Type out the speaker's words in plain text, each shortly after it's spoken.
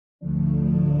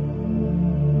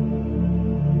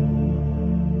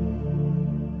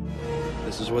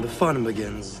is where the fun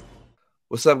begins.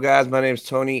 What's up, guys? My name is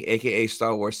Tony, aka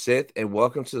Star Wars Sith, and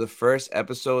welcome to the first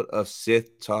episode of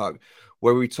Sith Talk,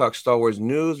 where we talk Star Wars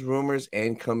news, rumors,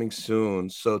 and coming soon.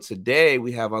 So today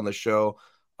we have on the show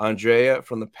Andrea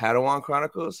from the Padawan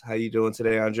Chronicles. How you doing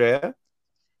today, Andrea?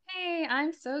 Hey,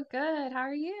 I'm so good. How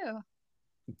are you?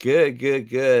 Good, good,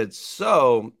 good.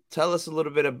 So tell us a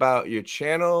little bit about your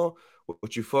channel,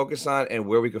 what you focus on, and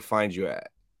where we could find you at.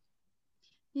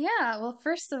 Yeah, well,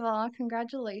 first of all,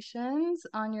 congratulations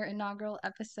on your inaugural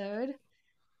episode.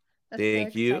 That's so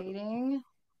Thank you. exciting.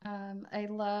 I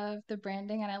love the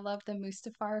branding and I love the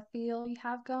Mustafar feel you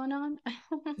have going on.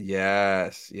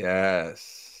 Yes,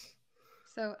 yes.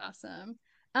 So awesome.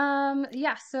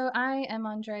 Yeah, so I am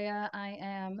Andrea. I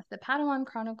am the Padawan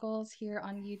Chronicles here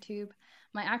on YouTube.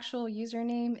 My actual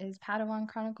username is Padawan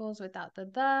Chronicles without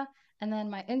the, and then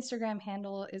my Instagram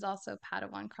handle is also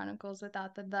Padawan Chronicles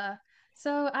without the.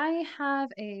 So I have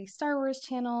a Star Wars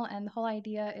channel, and the whole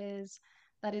idea is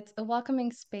that it's a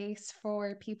welcoming space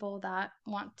for people that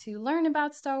want to learn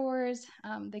about Star Wars.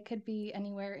 They could be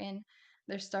anywhere in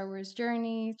their Star Wars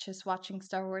journey, just watching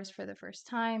Star Wars for the first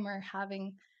time, or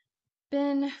having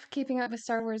been keeping up with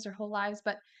Star Wars their whole lives.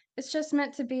 But it's just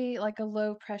meant to be like a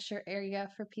low pressure area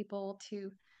for people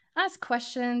to ask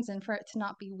questions and for it to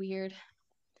not be weird.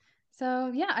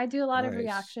 So yeah, I do a lot of Nice.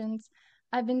 reactions.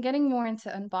 I've been getting more into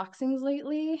unboxings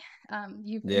lately.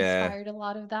 You've Yeah. inspired a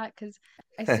lot of that because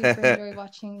I super enjoy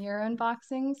watching your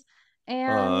unboxings.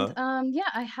 And uh yeah,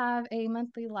 I have a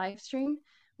monthly live stream,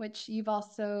 which you've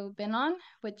also been on,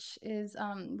 which is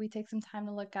we take some time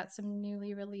to look at some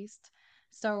newly released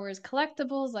Star Wars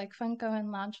collectibles like Funko and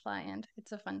Loungefly, and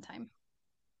it's a fun time.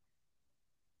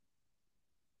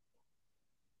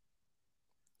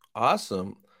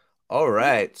 Awesome. All Yeah.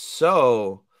 right.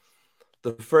 So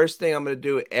the first thing I'm going to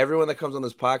do, everyone that comes on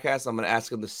this podcast, I'm going to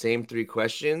ask them the same three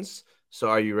questions. So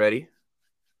are you ready?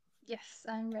 Yes,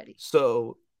 I'm ready.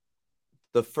 So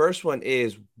the first one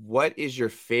is, what is your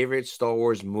favorite Star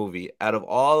Wars movie? Out of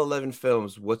all 11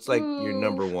 films, what's like your Ooh.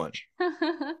 number one?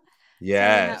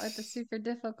 Starting out with the Yes. super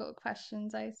difficult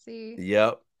questions, I see.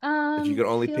 Yep. If you could I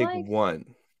only feel pick like one.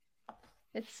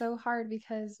 it's so hard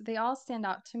because they all stand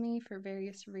out to me for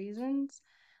various reasons.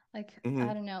 Like, I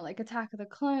Hmm. don't know, like Attack of the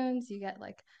Clones, you get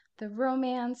like the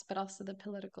romance, but also the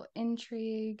political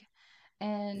intrigue.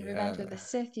 And Revenge of Yeah. the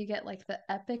Sith, you get like the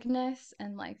epicness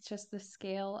and like just the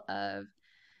scale of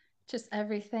just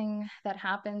everything that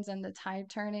happens and the tide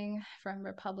turning from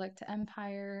Republic to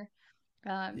Empire.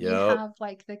 You Yep. have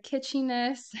like the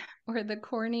kitschiness or the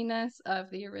corniness of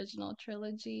the original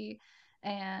trilogy.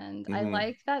 And I Hmm.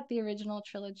 like that the original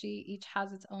trilogy each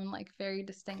has its own like very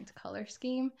distinct color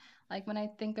scheme. Like when I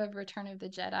think of Return of the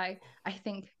Jedi, I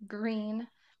think green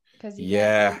because you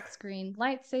get Yeah. Luke's green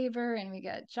lightsaber and we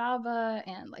get Jabba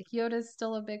and like Yoda's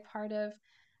still a big part of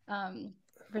um,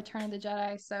 Return of the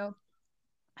Jedi. So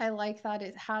I like that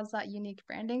it has that unique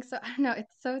branding. So I don't know,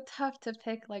 it's so tough to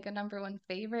pick like a number one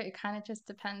favorite. It kind of just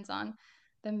depends on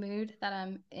the mood that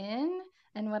I'm in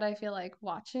and what I feel like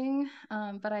watching.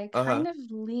 But I Uh-huh. kind of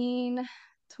lean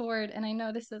toward, and I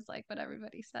know this is like what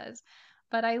everybody says,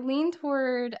 but I lean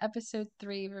toward episode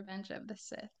three, Revenge of the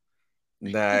Sith.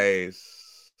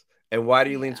 Nice. And why do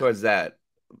you lean Yeah. towards that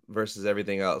versus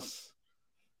everything else?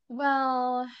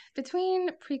 Well, between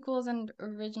prequels and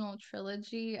original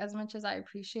trilogy, as much as I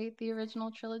appreciate the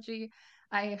original trilogy,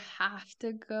 I have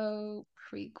to go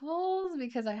prequels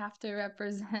because I have to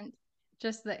represent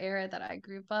just the era that I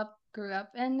grew up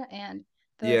in and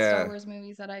the Star Yeah. Wars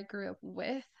movies that I grew up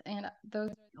with. And those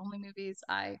are the only movies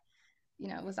I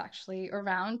was actually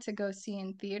around to go see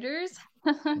in theaters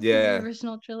because the Yeah.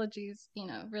 original trilogy's,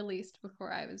 released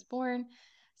before I was born.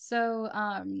 So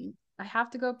I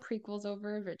have to go prequels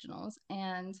over originals.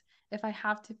 And if I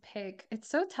have to pick, it's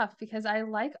so tough because I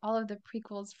like all of the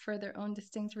prequels for their own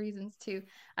distinct reasons too.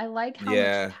 I like how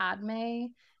much Yeah. Padme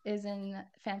is in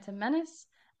Phantom Menace.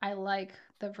 I like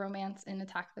the romance in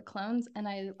Attack of the Clones, and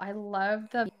I love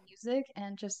the music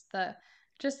and just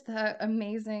the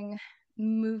amazing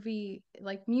movie,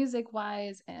 like music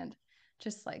wise and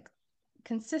just like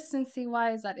consistency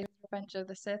wise, that is Revenge of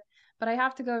the Sith. But I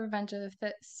have to go Revenge of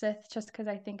the Sith just because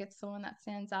I think it's the one that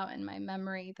stands out in my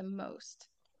memory the most.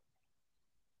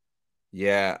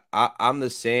 Yeah, I'm the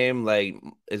same. Like,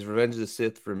 it's Revenge of the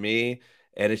Sith for me,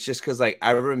 and it's just because like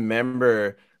I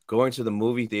remember going to the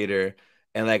movie theater,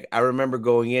 and like I remember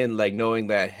going in like knowing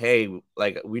that, hey,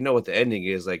 like we know what the ending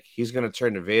is. Like he's gonna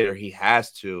turn to Vader, he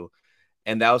has to,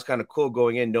 and that was kind of cool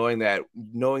going in knowing that,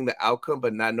 knowing the outcome,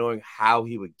 but not knowing how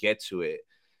he would get to it.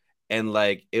 and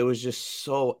like it was just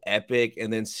so epic.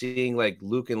 And then seeing like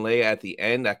Luke and Leia at the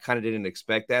end, I kind of didn't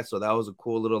expect that, so that was a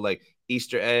cool little like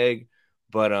Easter egg.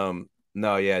 But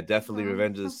no, yeah, definitely Oh.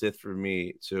 Revenge of the Sith for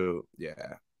me too.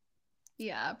 Yeah.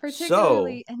 Yeah,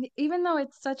 So particularly, and even though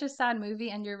it's such a sad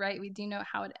movie, and you're right, we do know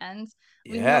how it ends.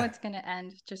 We know yeah, it's going to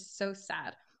end just so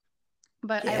sad.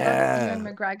 But I loved Ewan yeah,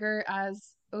 McGregor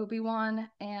as Obi-Wan,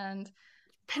 and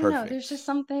I don't know, perfect.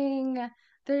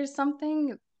 there's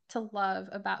something to love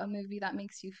about a movie that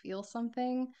makes you feel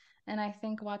something. And I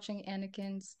think watching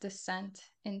Anakin's descent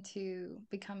into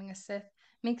becoming a Sith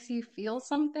makes you feel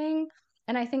something.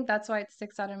 And I think that's why it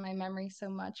sticks out in my memory so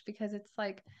much because it's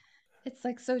like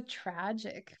so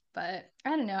tragic, but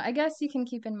I don't know. I guess you can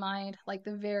keep in mind like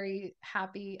the very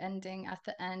happy ending at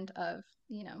the end of,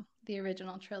 the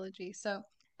original trilogy. So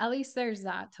at least there's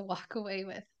that to walk away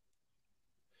with.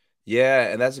 Yeah,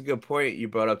 and that's a good point you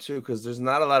brought up too, because there's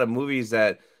not a lot of movies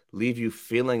that leave you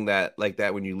feeling that like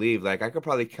that when you leave. Like I could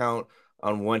probably count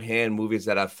on one hand movies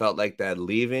that I felt like that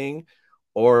leaving,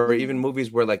 or even Hmm.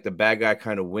 movies where like the bad guy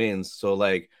kind of wins. So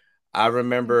like I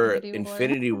remember Infinity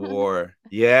War. Infinity War.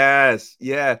 Yes,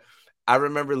 yeah. I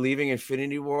remember leaving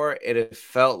Infinity War and it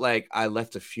felt like I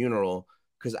left a funeral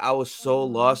because I was so Hmm.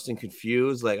 lost and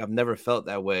confused. Like I've never felt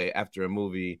that way after a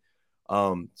movie.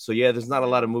 So yeah, there's not a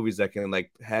lot of Right. movies that can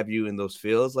like have you in those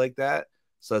feels like that.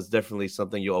 So that's definitely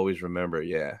something you always remember.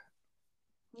 Yeah.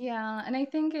 Yeah, and I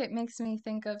think it makes me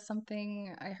think of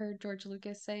something I heard George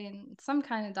Lucas say in some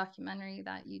kind of documentary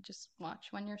that you just watch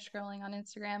when you're scrolling on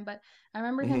Instagram. But I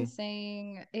remember him Hmm.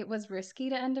 saying it was risky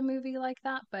to end a movie like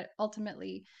that, but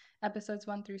ultimately episodes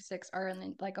 1 through 6 are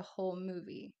in like a whole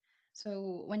movie.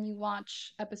 So when you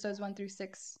watch episodes 1 through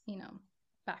 6,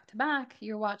 back to back,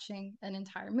 you're watching an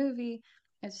entire movie.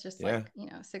 It's just Yeah. like,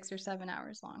 6 or 7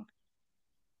 hours long.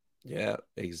 Yeah.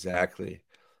 Exactly.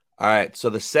 All right. So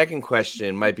the second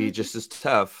question might be just as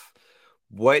tough.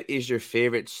 What is your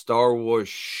favorite Star Wars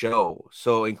show?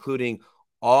 So including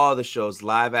all the shows,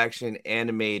 live action,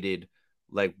 animated.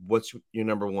 Like, what's your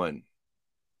number one?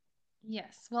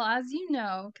 Yes. Well, as you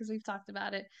know, because we've talked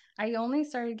about it, I only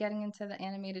started getting into the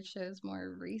animated shows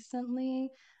more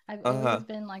recently. I've Uh always huh.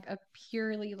 been like a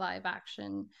purely live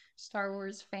action Star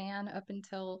Wars fan up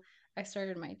until I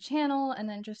started my channel and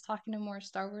then just talking to more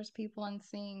Star Wars people and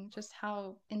seeing just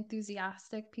how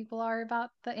enthusiastic people are about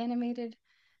the animated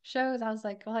shows. I was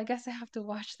like, well, I guess I have to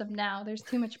watch them now. There's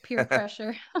too much peer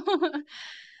pressure.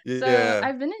 So Yeah.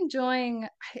 I've been enjoying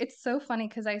it's so funny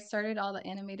because I started all the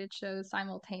animated shows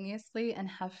simultaneously and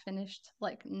have finished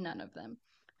like none of them.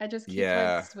 I just keep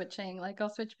like Yeah. switching. Like I'll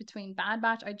switch between Bad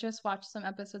Batch. I just watched some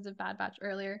episodes of Bad Batch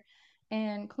earlier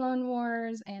and Clone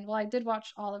Wars and well I did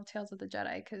watch all of Tales of the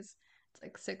Jedi because it's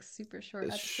like 6 super short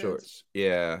It's episodes, shorts.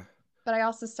 Yeah. but I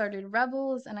also started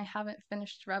Rebels and I haven't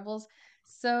finished Rebels.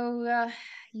 So,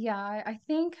 yeah, I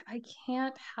think I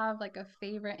can't have like a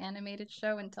favorite animated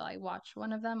show until I watch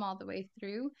one of them all the way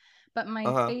through. But my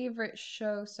Uh huh. favorite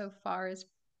show so far is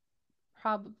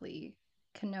probably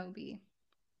Kenobi.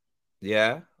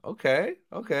 Yeah. Okay.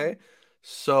 Yeah. Okay.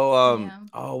 So Yeah.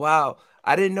 oh wow.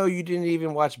 I didn't know you didn't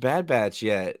even watch Bad Batch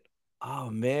yet. Oh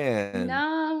man.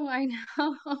 No, I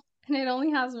know. And it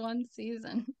only has one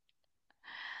season.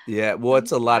 Yeah, well I'm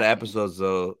it's a lot of slacking. episodes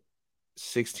though.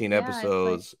 16 Yeah, it's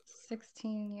like episodes.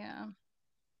 16. Yeah.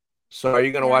 So are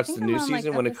you gonna Yeah, I watch think the I'm new on like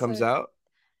season when it comes episode. out?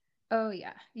 Oh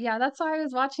yeah. Yeah, that's why I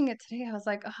was watching it today. I was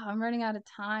like, oh, I'm running out of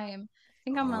time. I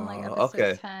think I'm on like Oh, episode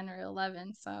okay. 10 or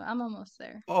 11, so I'm almost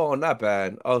there. Oh, not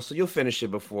bad. Oh, so you'll finish it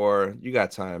before you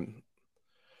got time.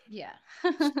 Yeah.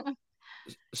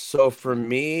 So for Yeah.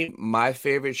 me, my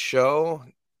favorite show,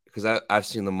 because I've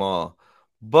seen them all,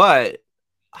 but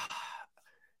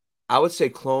I would say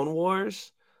Clone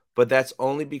Wars, but that's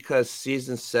only because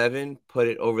season 7 put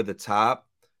it over the top.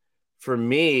 For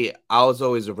me, I was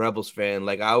always a Rebels fan.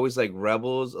 Like I always like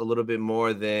Rebels a little bit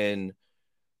more than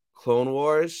Clone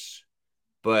Wars,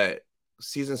 but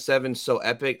season 7 so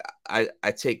epic. I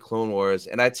take Clone Wars,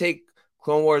 and I take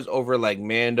Clone Wars over like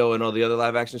Mando and all the other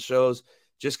live action shows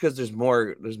just because there's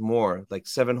more like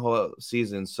 7 whole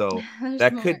seasons. So There's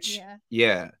that more. could Yeah.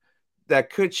 yeah, that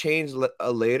could change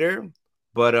later,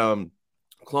 but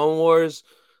Clone Wars,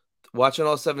 watching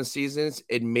all 7 seasons,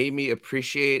 it made me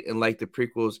appreciate and like the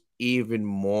prequels even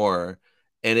more.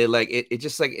 And it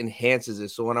just like enhances it.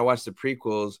 So when I watch the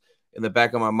prequels, in the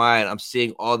back of my mind, I'm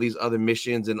seeing all these other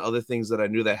missions and other things that I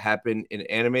knew that happened in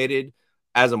animated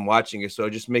as I'm watching it. So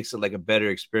it just makes it like a better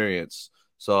experience.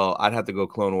 So I'd have to go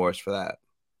Clone Wars for that.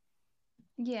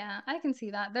 Yeah, I can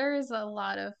see that. There is a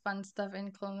lot of fun stuff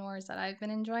in Clone Wars that I've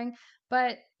been enjoying.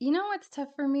 But you know what's tough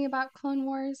for me about Clone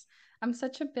Wars? I'm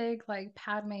such a big like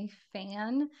Padme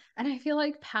fan, and I feel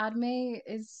like Padme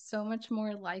is so much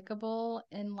more likable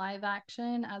in live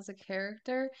action as a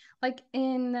character. Like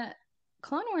in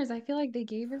Clone Wars, I feel like they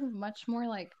gave her much more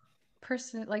like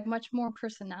much more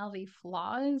personality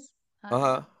flaws. I don't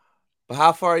Uh-huh. know. But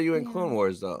how far are you in Yeah. Clone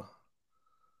Wars though?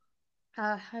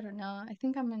 I don't know. I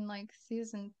think I'm in like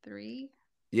season 3.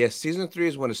 Yeah, season three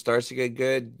is when it starts to get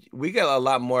good. We get a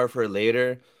lot more of her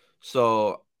later.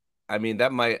 So, I mean,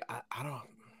 that might, I don't,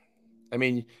 I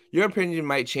mean, your opinion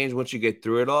might change once you get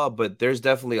through it all, but there's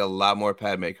definitely a lot more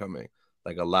Padme coming,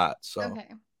 like a lot. So, Okay.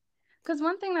 Because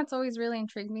one thing that's always really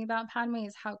intrigued me about Padme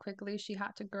is how quickly she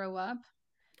had to grow up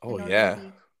oh in order to yeah.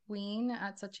 be queen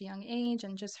at such a young age,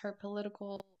 and just her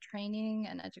political training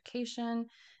and education,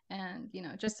 and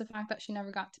just the fact that she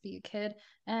never got to be a kid.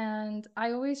 And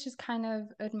I always just kind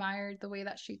of admired the way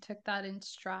that she took that in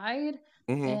stride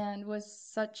Hmm. and was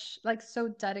such like so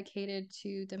dedicated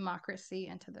to democracy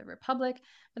and to the republic.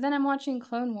 But then I'm watching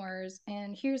Clone Wars,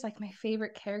 and here's like my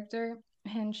favorite character,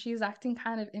 and she's acting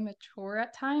kind of immature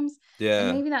at times, and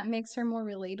Yeah. maybe that makes her more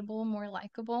relatable, more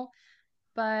likable.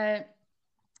 But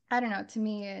I don't know. To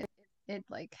me, it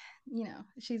like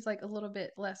she's like a little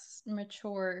bit less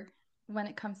mature when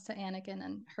it comes to Anakin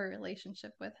and her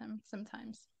relationship with him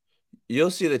sometimes.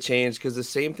 You'll see the change because the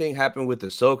same thing happened with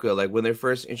Ahsoka. Like when they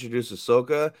first introduced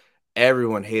Ahsoka,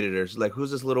 everyone hated her. It's like,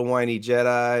 who's this little whiny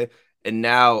Jedi? And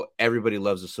now everybody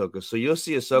loves Ahsoka. So you'll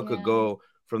see Ahsoka Yeah. go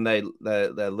from that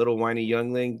little whiny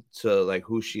youngling to like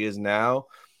who she is now.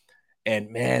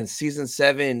 And man, season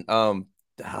seven,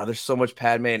 there's so much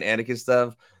Padme and Anakin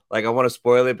stuff. Like I want to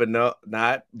spoil it, but no,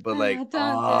 not. But like,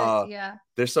 Don't do it. Yeah.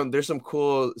 there's some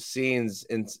cool scenes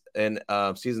in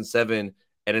season seven,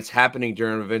 and it's happening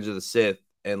during Revenge of the Sith,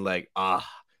 and like,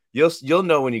 you'll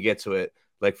know when you get to it,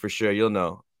 like for sure, you'll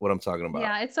know what I'm talking about.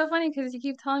 Yeah, it's so funny because you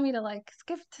keep telling me to like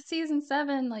skip to season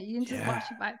 7, like you can just Yeah, watch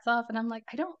it by itself, and I'm like,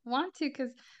 I don't want to,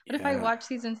 because what if I yeah. watch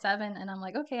season 7 and I'm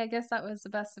like, okay, I guess that was the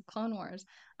best of Clone Wars.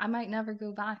 I might never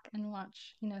go back and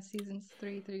watch, seasons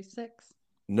 3 through 6.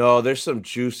 No, there's some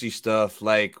juicy stuff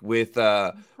like with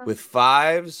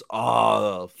fives.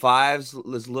 Oh, fives,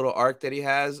 this little arc that he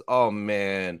has. Oh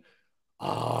man.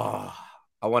 Oh,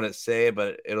 I want to say it,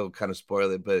 but it'll kind of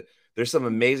spoil it. But there's some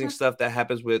amazing stuff that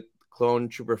happens with Clone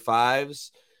Trooper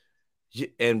fives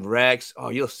and Rex. Oh,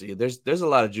 you'll see. There's a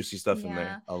lot of juicy stuff in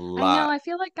Yeah. there. A I know. lot. I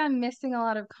feel like I'm missing a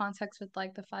lot of context with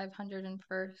like the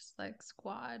 501st like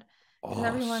squad, because Oh,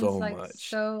 everyone's so like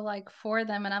much. so like for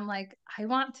them, and I'm like, I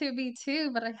want to be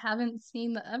too, but I haven't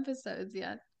seen the episodes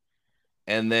yet.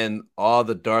 And then all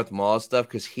the Darth Maul stuff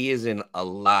because he is in a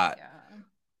lot. Yeah.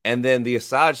 And then the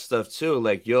Asajj stuff too.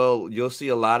 Like you'll see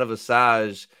a lot of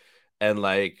Asajj and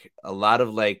like a lot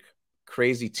of like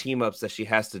crazy team ups that she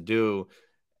has to do.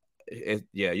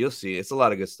 Yeah, you'll see. It's a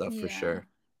lot of good stuff for Yeah. sure.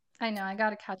 I know, I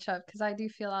gotta catch up because I do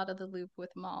feel out of the loop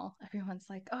with Maul. Everyone's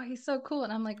like, "Oh, he's so cool,"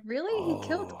 and I'm like, "Really? He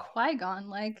killed Oh. Qui-Gon?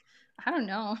 Like, I don't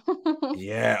know."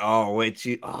 Yeah. Oh, wait.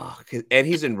 And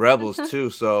he's in Rebels too.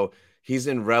 So he's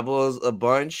in Rebels a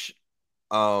bunch.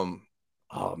 Um.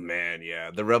 Oh man,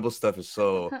 yeah. The Rebel stuff is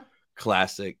so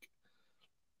classic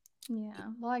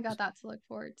Yeah. Well, I got that to look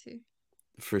forward to.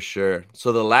 for sure.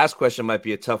 So the last question might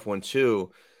be a tough one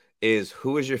too. Is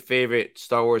who is your favorite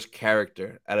Star Wars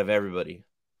character out of everybody?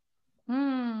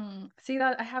 See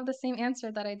that I have the same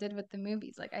answer that I did with the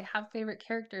movies. Like I have favorite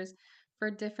characters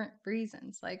for different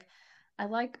reasons. Like I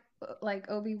like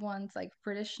Obi-Wan's like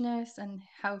Britishness and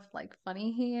how like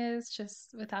funny he is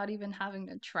just without even having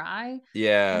to try.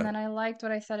 And Yeah. then I liked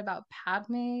what I said about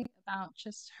Padme, about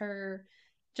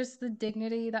just the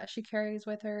dignity that she carries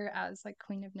with her as like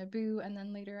Queen of Naboo and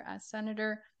then later as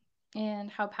senator, and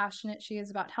how passionate she is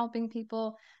about helping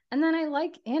people. And then I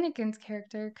like Anakin's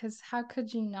character because how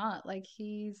could you not? Like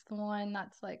he's the one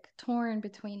that's like torn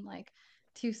between like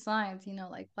two sides,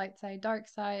 like light side, dark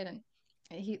side, and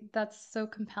he that's so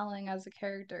compelling as a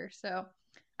character. So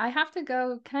I have to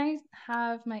go. Can I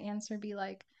have my answer be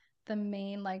like the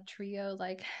main like trio,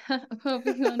 like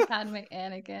Obi-Wan, Padme,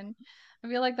 Anakin? I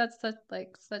feel like that's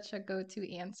such a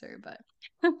go-to answer, but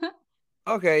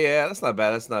Okay, yeah, that's not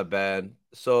bad. That's not bad.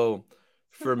 So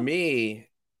for me,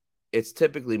 it's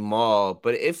typically Maul,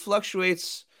 but it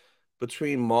fluctuates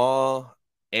between Maul,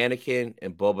 Anakin,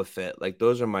 and Boba Fett. Like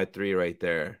those are my three right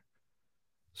there.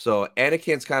 So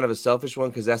Anakin's kind of a selfish one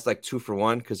because that's like two for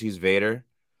one because he's Vader.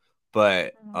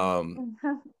 But um,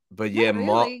 Mm. but yeah, Not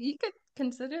Maul. really. You could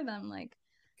consider them like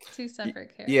two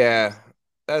separate Yeah, characters.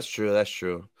 that's true. That's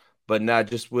true. But not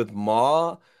just with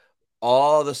Maul,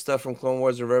 all the stuff from Clone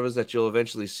Wars and Rebels that you'll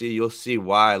eventually see, you'll see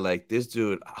why. Like this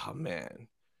dude, oh man,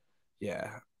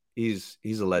 yeah, he's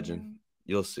a Yeah. legend.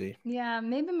 You'll see. Yeah,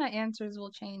 maybe my answers will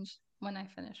change when I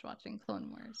finish watching Clone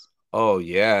Wars. Oh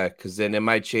yeah, because then it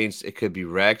might change. It could be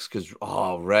Rex. Because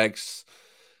Rex.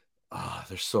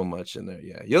 There's so much in there.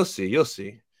 Yeah, you'll see. You'll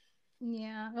see.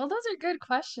 Yeah, well, those are good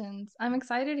questions. I'm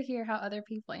excited to hear how other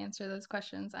people answer those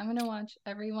questions. I'm going to watch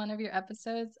every one of your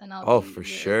episodes and I'll Oh, be for your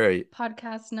sure.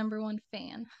 podcast number one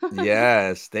fan.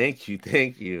 Yes. Thank you.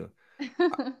 Thank you.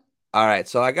 All right.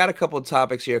 So I got a couple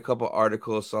topics here, a couple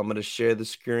articles. So I'm gonna share the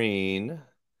screen.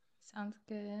 Sounds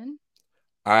good.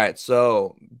 All right.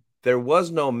 So there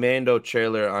was no Mando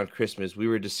trailer on Christmas. We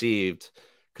were deceived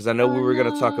because I know we Oh were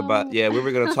gonna talk about. no. Yeah, we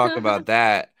were gonna talk about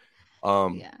that.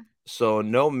 Um. Yeah. So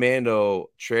no Mando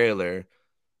trailer.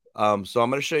 So I'm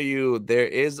gonna show you. There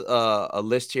is a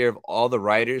list here of all the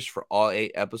writers for all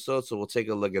 8 episodes. So we'll take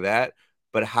a look at that.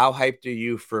 But how hyped are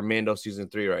you for Mando season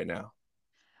 3 right now?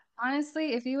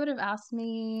 Honestly, if you would have asked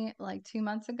me like 2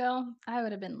 months ago, I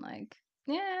would have been like,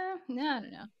 yeah, I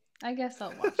don't know. I guess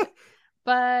I'll watch it.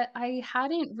 But I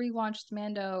hadn't rewatched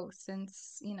Mando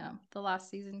since, the last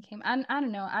season came. And I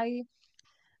don't know.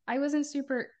 I wasn't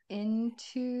super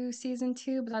into season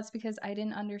 2, but that's because I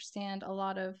didn't understand a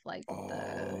lot of like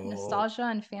the Oh, nostalgia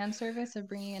and fan service of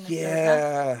bringing in Ahsoka.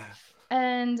 yeah.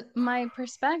 And my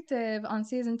perspective on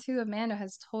season 2 of Mando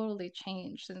has totally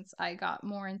changed since I got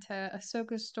more into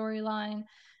Ahsoka's storyline.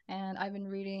 And I've been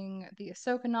reading the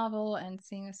Ahsoka novel and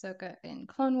seeing Ahsoka in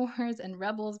Clone Wars and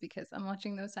Rebels because I'm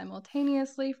watching those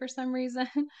simultaneously for some reason.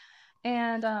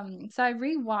 And so I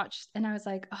rewatched and I was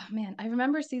like, oh man, I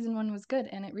remember season 1 was good.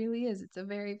 And it really is. It's a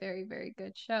very, very, very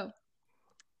good show.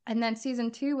 And then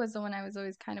season 2 was the one I was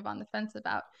always kind of on the fence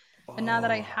about. But now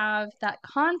that I Oh. have that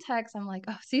context, I'm like,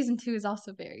 oh, season 2 is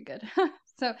also very good.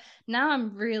 So now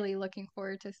I'm really looking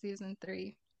forward to season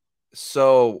 3.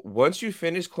 So once you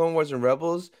finish Clone Wars and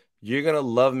Rebels, you're gonna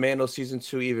love Mando season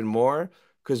 2 even more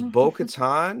because Bo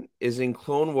Katan is in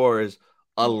Clone Wars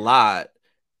a Yeah. lot,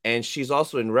 and she's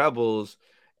also in Rebels.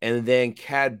 And then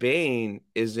Cad Bane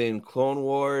is in Clone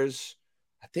Wars.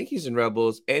 I think he's in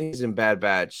Rebels and he's in Bad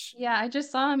Batch. Yeah, I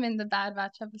just saw him in the Bad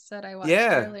Batch episode I watched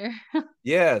Yeah, earlier.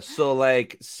 yeah. So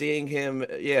like seeing him,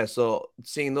 yeah. So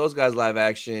seeing those guys live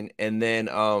action, and then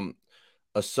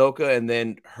Ahsoka and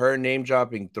then her name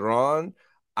dropping Thrawn.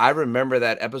 I remember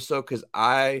that episode because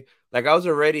I was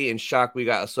already in shock we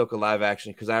got Ahsoka live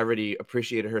action because I already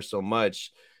appreciated her so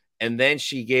much. And then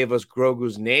she gave us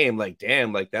Grogu's name, like,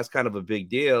 damn, like that's kind of a big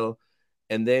deal.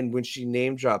 And then when she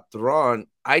name dropped Thrawn,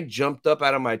 I jumped up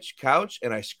out of my couch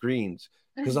and I screamed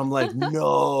because I'm like,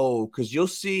 no, because you'll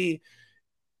see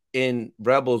in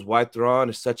Rebels why Thrawn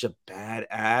is such a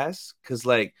badass. Because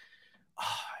like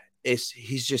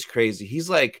he's just crazy. He's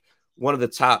like one of the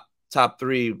top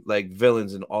three like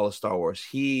villains in all of Star Wars.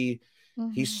 He's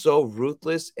Mhm. so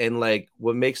ruthless, and like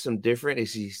what makes him different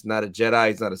is he's not a Jedi,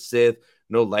 he's not a Sith,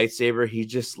 no lightsaber. He's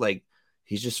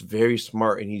just very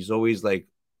smart, and he's always like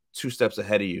 2 steps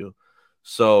ahead of you.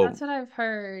 That's So what I've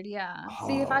heard. Yeah.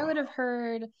 See, if I oh would have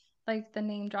heard like the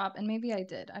name drop, and maybe I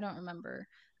did, I don't remember.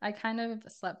 I kind of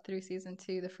slept through season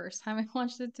 2 the first time I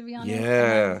watched it, to be honest,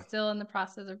 and I'm yeah, still in the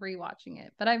process of rewatching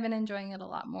it, but I've been enjoying it a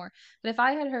lot more. But if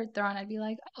I had heard Thrawn, I'd be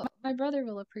like, oh, my brother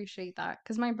will appreciate that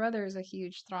because my brother is a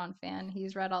huge Thrawn fan.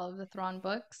 He's read all of the Thrawn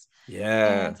books.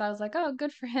 yeah. And so I was like, oh,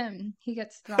 good for him. He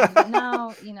gets Thrawn. But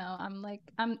now, I'm like,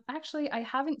 I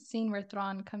haven't seen where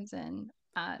Thrawn comes in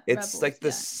at It's Rebels like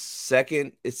the yet.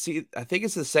 second. I think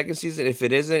it's the second season. If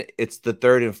it isn't, it's the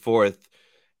third and fourth.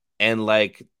 And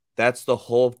like that's the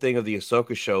whole thing of the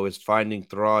Ahsoka show is finding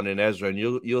Thrawn and Ezra, and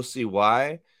you'll see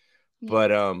why. Yeah.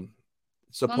 But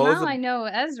Well, suppose now I know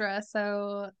Ezra,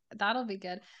 so that'll be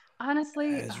good.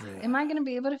 Honestly, am Ezra. I going to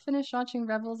be able to finish watching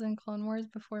Rebels and Clone Wars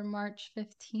before March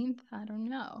 15th? I don't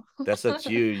know. That's up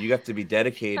to you. You have to be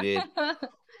dedicated,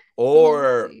 We'll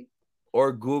or see.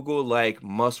 Google like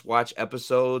must watch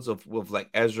episodes of with like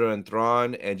Ezra and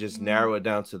Thrawn, and just Mm, narrow it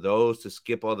down to those to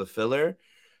skip all the filler.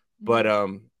 But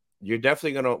mhm. you're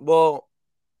definitely gonna well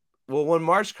when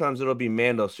March comes, it'll be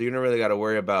Mando, so you don't really got to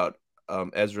worry about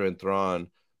Ezra and Thrawn.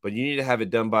 But you need to have it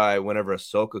done by whenever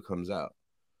Ahsoka comes out.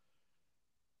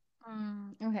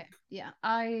 Okay. Yeah.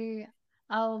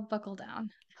 I'll buckle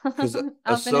down. Because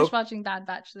I'll finish Ahsoka, watching Bad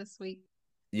Batch this week.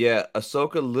 yeah,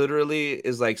 Ahsoka literally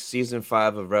is like season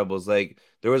 5 of Rebels. Like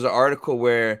there was an article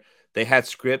where they had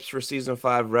scripts for season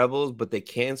 5 Rebels, but they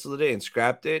canceled it and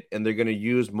scrapped it, and they're gonna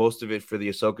use most of it for the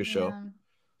Ahsoka show. Yeah.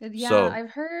 Yeah, So,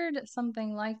 I've heard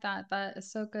something like that, that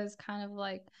Ahsoka is kind of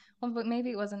like, well, but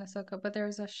maybe it wasn't Ahsoka, but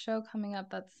there's a show coming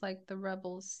up that's like the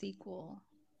Rebels sequel.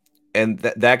 and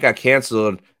that got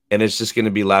canceled, and it's just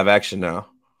gonna be live action now.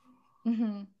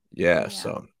 Hmm. Yeah.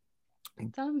 Yeah,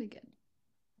 that'll be good.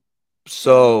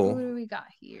 So who So do we got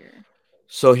here?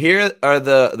 So here are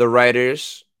the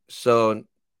writers. So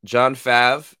John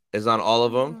Fav is on all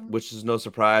of them, Mm-hmm. which is no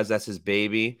surprise. That's his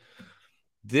baby.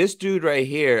 This dude right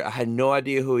here, I had no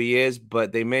idea who he is,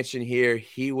 but they mentioned here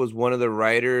he was one of the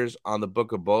writers on the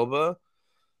Book of Boba.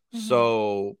 Mm-hmm.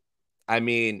 So, I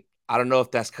mean, I don't know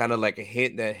if that's kind of like a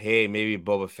hint that hey, maybe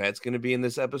Boba Fett's gonna be in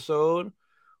this episode,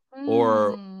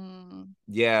 or Mm.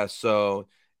 yeah. So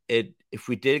it if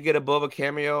we did get a Boba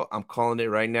cameo, I'm calling it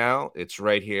right now. It's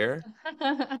right here.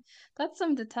 That's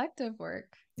some detective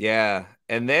work. Yeah,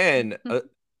 and then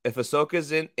if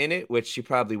Ahsoka's in it, which she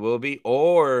probably will be,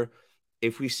 or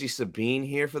if we see Sabine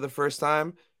here for the first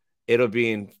time, it'll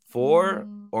be in 4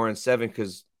 Mm. or in 7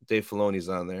 because Dave Filoni's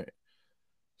on there.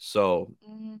 So,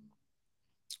 Mm.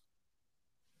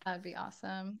 That'd be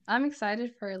awesome. I'm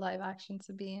excited for live action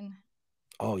Sabine.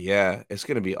 oh yeah, it's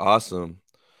gonna be awesome.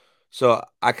 So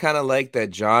I kind of like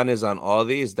that John is on all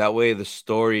these. That way, the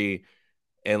story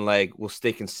and like will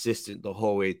stay consistent the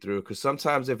whole way through. Because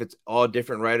sometimes if it's all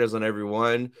different writers on every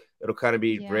one, it'll kind of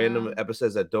be Yeah. random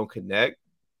episodes that don't connect.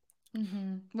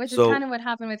 Which is kind So of what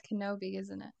happened with Kenobi,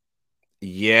 isn't it?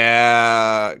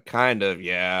 yeah, kind of.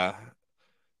 Yeah.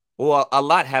 Well, a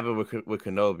lot happened with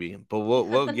Kenobi, but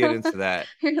we'll get into that.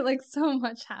 You're like so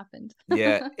much happened.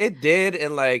 Yeah, it did,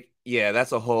 and like yeah,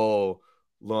 that's a whole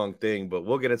long thing, but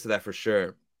we'll get into that for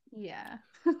sure. Yeah.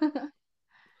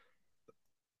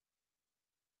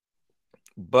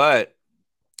 But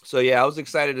so yeah, I was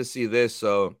excited to see this.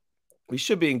 So we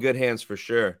should be in good hands for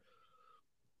sure.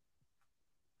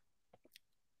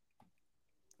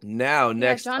 Now, Yeah,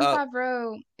 next Jon up,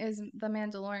 Favreau is the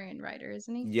Mandalorian writer,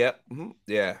 isn't he? yep,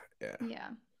 yeah, yeah. Yeah.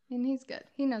 And he's good.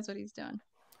 He knows what he's doing.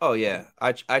 Oh yeah,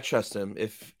 I trust him.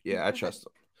 If yeah, I trust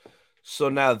him. So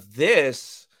now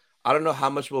this, I don't know how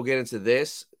much we'll get into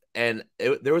this, and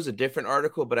there was a different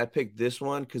article, but I picked this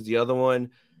one because the other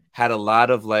one had a lot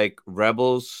of like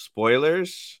Rebels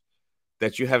spoilers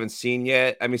that you haven't seen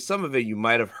yet. I mean, some of it you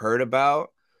might have heard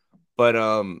about, but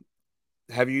do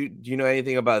you know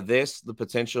anything about this? The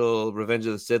potential Revenge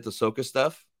of the Sith, Ahsoka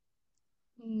stuff?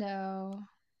 No.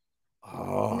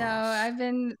 No,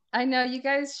 Oh, I know you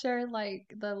guys share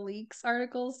like the leaks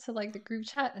articles to like the group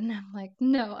chat, and I'm like,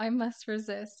 no, I must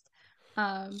resist.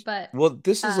 But well,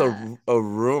 this is uh, a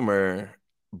rumor,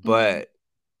 mhm. but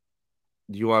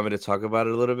do you want me to talk about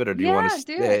it a little bit, or do you want to Yeah,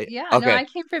 do it. stay? Yeah, no, Okay, I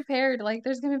came prepared. Like,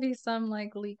 there's gonna be some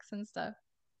like leaks and stuff.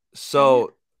 Bring it.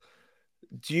 so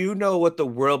do you know what the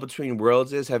world between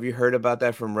worlds is? Have you heard about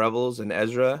that from Rebels and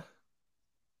Ezra?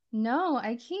 No,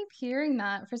 I keep hearing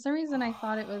that. For some reason, I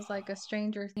thought it was like a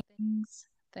Stranger Things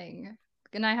thing.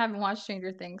 And I haven't watched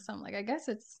Stranger Things, so I'm like, I guess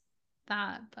it's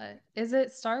that, but is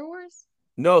it Star Wars?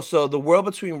 No, so the world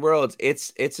between worlds,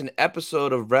 it's an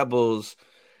episode of Rebels,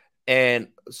 and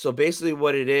so basically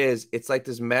what it is, it's like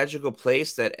this magical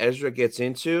place that Ezra gets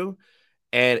into,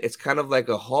 and it's kind of like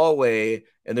a hallway,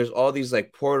 and there's all these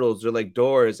like portals, they're like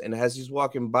doors, and as he's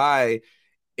walking by,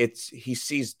 it's he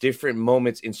sees different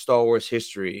moments in Star Wars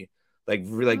history,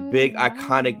 like Oh, big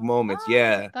iconic wow. moments. Ah,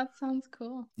 Yeah. that sounds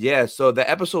cool. Yeah, so the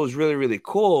episode was really, really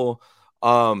cool.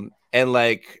 And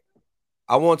like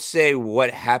I won't say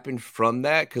what happened from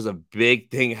that because a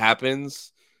big thing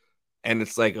happens and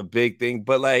it's like a big thing,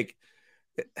 but like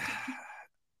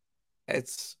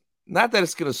it's not that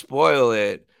it's gonna spoil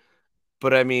it,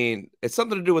 but I mean it's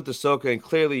something to do with Ahsoka, and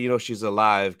clearly, she's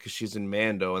alive because she's in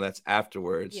Mando, and that's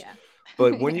afterwards. Yeah.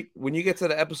 But when Yeah. you get to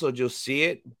the episode, you'll see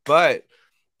it. But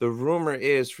the rumor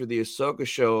is for the Ahsoka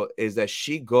show is that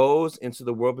she goes into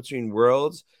the world between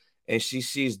worlds and she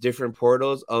sees different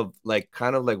portals of like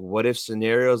kind of like what if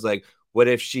scenarios, like what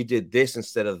if she did this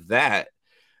instead of that,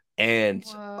 and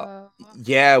Whoa.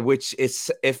 yeah, which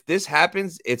it's if this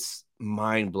happens, it's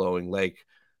mind blowing, like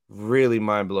really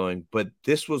mind blowing. But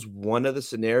this was one of the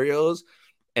scenarios,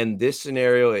 and this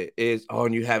scenario is oh,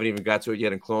 and you haven't even got to it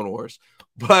yet in Clone Wars,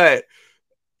 but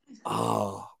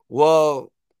oh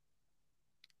well,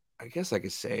 I guess I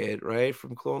could say it right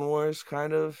from Clone Wars,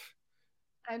 kind of.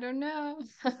 I don't know.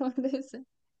 What is it?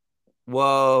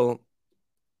 Well,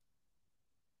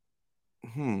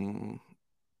 hmm.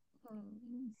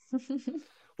 Hmm.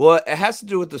 Well, it has to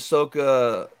do with the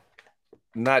Ahsoka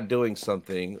not doing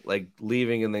something, like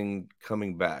leaving and then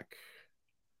coming back.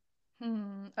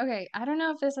 Okay, I don't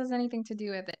know if this has anything to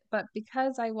do with it, but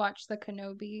because I watched the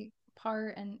Kenobi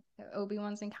part and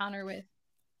Obi-Wan's encounter with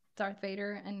Darth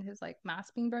Vader and his like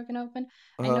mask being broken open,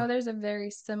 I Uh-huh. know there's a very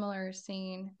similar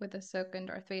scene with Ahsoka and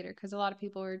Darth Vader because a lot of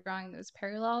people were drawing those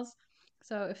parallels.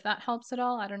 So if that helps at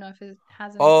all, I don't know if it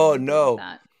has anything Oh to do with no.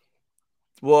 that.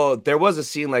 Well, there was a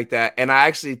scene like that, and I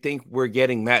actually think we're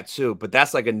getting that too, but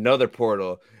that's like another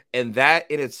portal. And that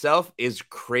in itself is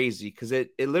crazy because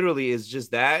it literally is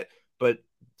just that. But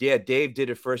yeah, Dave did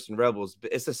it first in Rebels,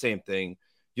 but it's the same thing.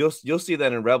 You'll see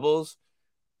that in Rebels,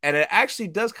 and it actually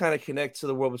does kind of connect to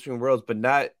the World Between Worlds, but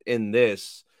not in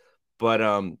this. But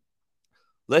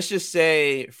let's just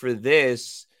say for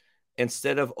this,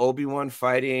 instead of Obi-Wan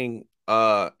fighting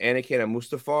Anakin and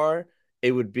Mustafar,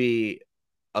 it would be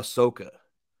Ahsoka.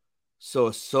 So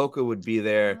Ahsoka would be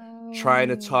there trying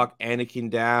to Oh. talk Anakin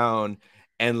down,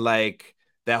 and like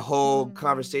that whole Hmm.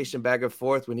 conversation back and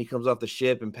forth when he comes off the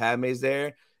ship and Padme's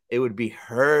there, it would be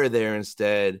her there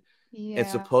instead. And Yeah.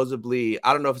 supposedly,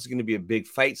 I don't know if it's going to be a big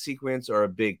fight sequence or a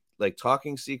big like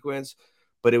talking sequence,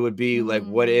 but it would be like,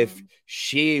 what if Mm.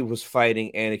 she was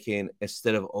fighting Anakin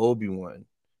instead of Obi-Wan?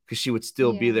 Because she would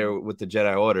still be Yeah. there with the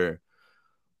Jedi Order.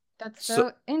 That's So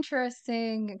so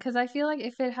interesting because I feel like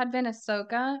if it had been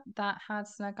Ahsoka that had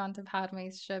snuck onto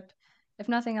Padme's ship, if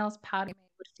nothing else, Padme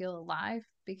would feel alive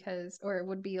because, or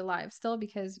would be alive still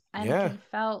because yeah, Anakin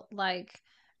felt like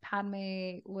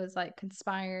Padme was like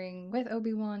conspiring with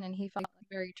Obi-Wan and he felt like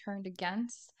very turned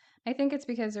against. I think it's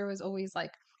because there was always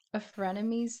like a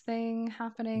frenemies thing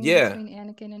happening yeah, between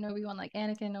Anakin and Obi-Wan. Like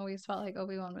Anakin always felt like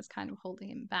Obi-Wan was kind of holding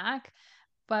him back.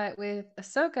 But with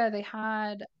Ahsoka, they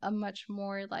had a much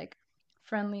more like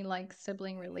friendly, like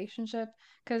sibling relationship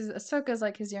because Ahsoka's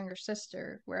like his younger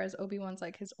sister, whereas Obi-Wan's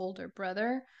like his older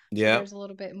brother. So yeah. there's a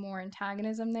little bit more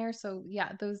antagonism there. So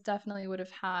yeah, those definitely would have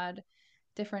had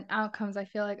different outcomes. I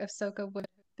feel like Ahsoka would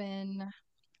have been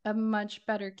a much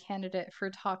better candidate for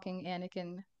talking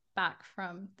Anakin back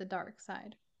from the dark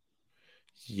side.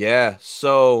 Yeah.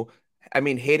 So, I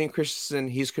mean, Hayden Christensen,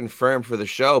 he's confirmed for the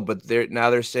show, but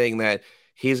they're saying that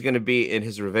he's going to be in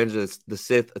his Revenge of the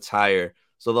Sith attire.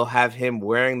 So they'll have him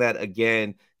wearing that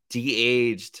again,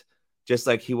 de-aged, just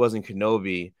like he was in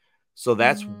Kenobi. So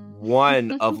that's Mm.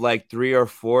 one of like three or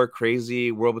four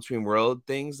crazy World Between World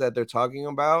things that they're talking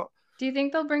about. Do you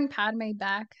think they'll bring Padme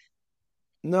back?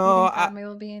 Do you No, think Padme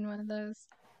will be in one of those?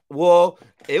 well,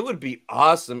 it would be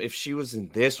awesome if she was in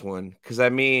this one because I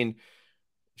mean,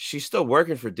 she's still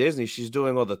working for Disney. She's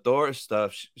doing all the Thor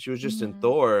stuff. She was just in Mm-hmm.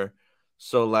 Thor.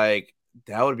 So like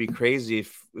that would be crazy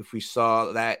if we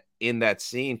saw that in that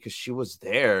scene because she was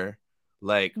there.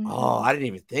 Like, oh, Mm-hmm. I didn't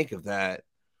even think of that.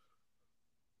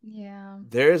 Yeah.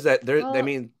 There's that there I Well,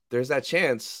 mean, there's that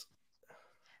chance.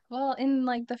 well, in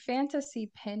like the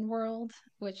fantasy pin world,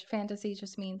 which fantasy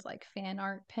just means like fan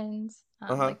art pins,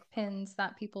 Uh-huh. like pins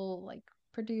that people like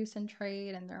produce and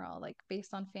trade, and they're all like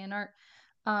based on fan art.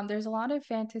 There's a lot of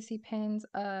fantasy pins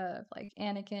of like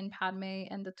Anakin, Padme,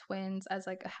 and the twins as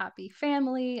like a happy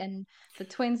family, and the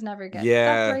twins never get Yeah.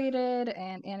 separated,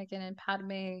 and Anakin and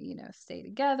Padme, stay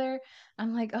together.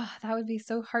 I'm like, oh, that would be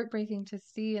so heartbreaking to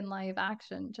see in live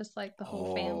action, just like the whole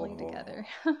family Oh. together.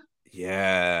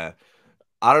 Yeah.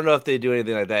 I don't know if they do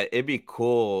anything like that. It'd be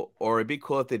cool, or it'd be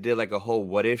cool if they did like a whole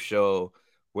what if show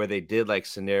where they did like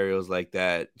scenarios like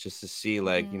that just to see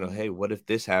like, Hmm. hey, what if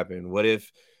this happened? What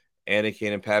if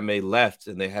Anakin and Padme left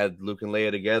and they had Luke and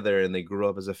Leia together and they grew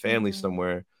up as a family Hmm.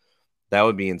 somewhere? That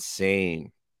would be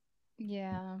insane.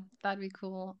 Yeah, that'd be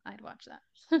cool. I'd watch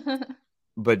that.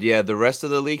 But yeah, the rest of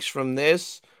the leaks from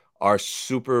this are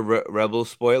super Rebel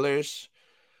spoilers,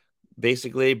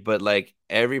 basically. But like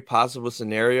every possible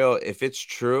scenario, if it's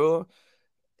true,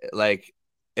 like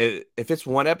if it's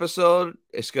one episode,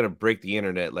 it's gonna break the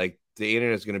internet. Like the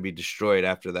internet's gonna be destroyed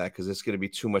after that because it's gonna be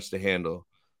too much to handle.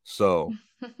 So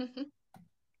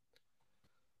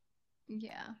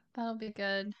Yeah, that'll be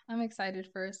good. I'm excited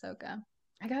for Ahsoka.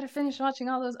 I gotta finish watching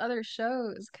all those other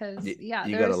shows because, yeah, you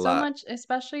there got a was so lot. much,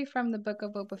 especially from the Book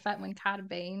of Boba Fett when Cad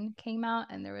Bane came out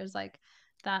and there was like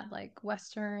that like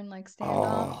Western like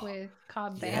standoff Oh, with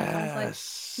Cobb Vanth. I was like,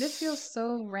 this feels yes.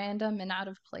 so random and out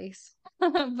of place.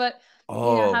 But,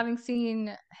 Oh, having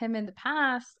seen him in the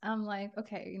past, I'm like,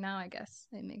 okay, now I guess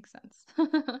it makes sense.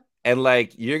 and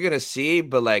like you're gonna see,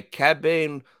 but like Cat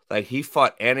Bane, like he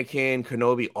fought Anakin,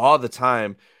 Kenobi all the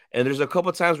time, and there's a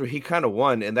couple times where he kind of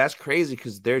won, and that's crazy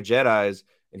because they're Jedi's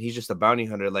and he's just a bounty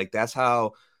hunter. Like that's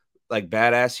how like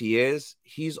badass he is.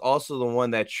 He's also the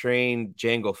one that trained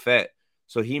Jango Fett,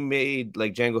 so he made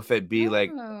like Jango Fett be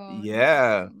like, Oh,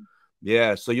 yeah, interesting.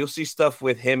 yeah. So you'll see stuff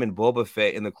with him and Boba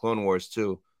Fett in the Clone Wars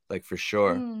too, like for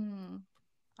sure. Mm,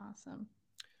 awesome.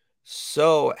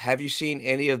 So, have you seen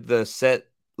any of the set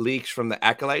leaks from the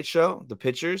Acolyte show, the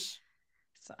pictures?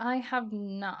 So I have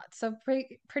not. So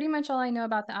pretty much all I know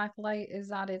about the Acolyte is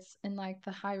that it's in like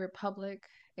the High Republic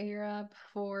era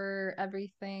before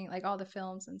everything, like all the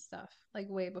films and stuff, like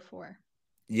way before.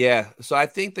 Yeah, so I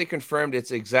think they confirmed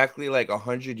it's exactly like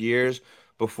 100 years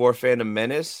before Phantom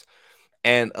Menace,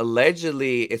 And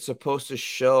allegedly, it's supposed to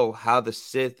show how the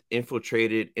Sith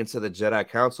infiltrated into the Jedi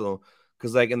Council.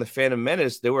 Because, like in the Phantom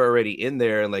Menace, they were already in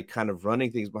there and like kind of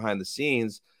running things behind the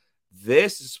scenes.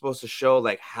 This is supposed to show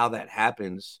like how that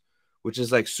happens, which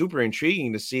is like super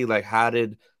intriguing to see. Like, how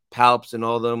did Palps and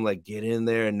all them like get in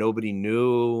there and nobody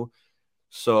knew?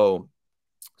 So,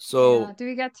 Yeah. so, Do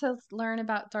we get to learn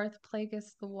about Darth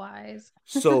Plagueis the Wise?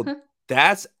 so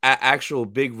that's an actual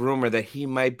big rumor that he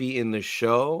might be in the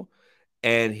show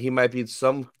and he might be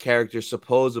some character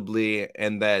supposedly,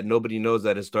 and that nobody knows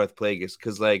that it's Darth Plagueis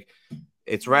because like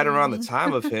it's right around the Mm.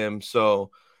 time of him.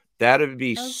 So that would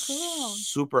be Oh, cool.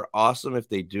 super awesome if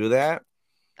they do that.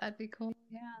 That'd be cool.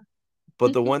 Yeah.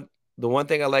 But the one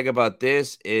thing I like about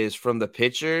this is from the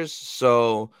pictures.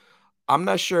 So I'm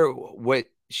not sure what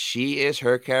she is,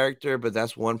 her character, but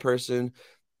that's one person.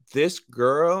 This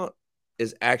girl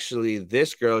is actually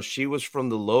this girl. She was from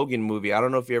the Logan movie. I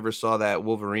don't know if you ever saw that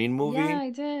Wolverine Yeah, movie.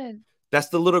 I did. That's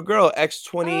the little girl,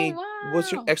 Oh, X20.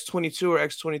 What's your wow. X22 or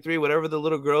X23, whatever the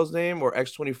little girl's name, or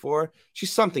X24?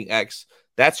 She's something X.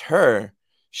 That's her.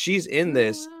 She's in Oh,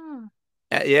 this. wow.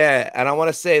 Yeah, and I want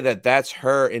to say that that's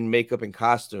her in makeup and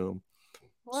costume.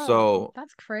 Whoa, So,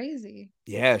 that's crazy.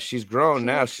 yeah, she's grown She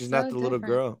now. looks She's not so the little different.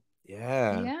 girl.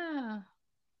 Yeah. Yeah.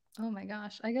 Oh my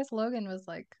gosh. I guess Logan was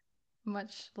like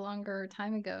much longer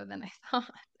time ago than I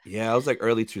thought. Yeah, it was like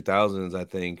early 2000s, I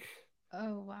think.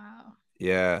 Oh, wow.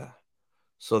 Yeah.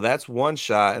 So that's one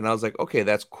shot and I was like, "Okay,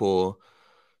 that's cool."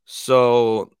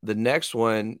 So the next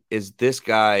one is this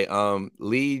guy,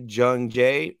 Lee Jung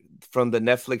Jae from the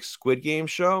Netflix Squid Game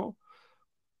show.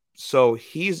 So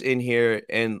he's in here,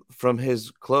 and from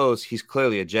his clothes, he's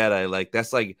clearly a Jedi. Like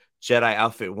that's like Jedi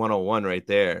outfit 101 right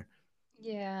there.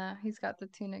 Yeah, he's got the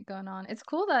tunic going on. It's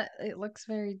cool that it looks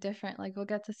very different. Like we'll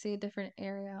get to see a different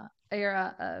era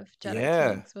of Jedi Yeah.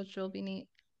 tunics, which will be neat.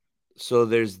 So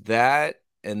there's that,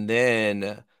 and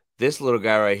then this little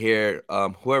guy right here,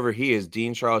 whoever he is,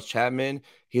 Dean Charles Chapman.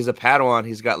 He's a Padawan.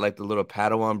 He's got like the little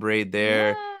Padawan braid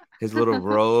there, Yeah. his little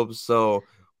robes. So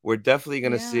we're definitely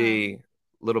gonna Yeah. see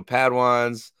little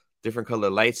Padawans, different color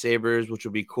lightsabers, which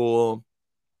will be cool.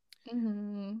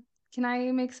 hmm Can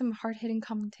I make some hard-hitting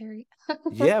commentary?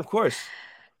 Yeah, of course.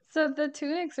 So the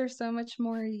tunics are so much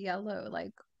more yellow,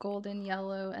 like golden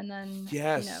yellow, and then,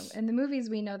 Yes. in the movies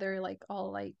we know they're like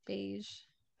all light beige.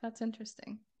 That's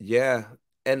interesting. Yeah.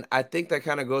 And I think that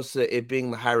kind of goes to it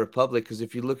being the High Republic because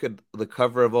if you look at the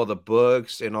cover of all the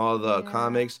books and all the Yeah.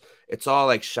 comics, it's all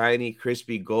like shiny,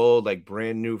 crispy gold, like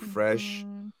brand new, fresh.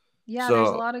 hmm Yeah,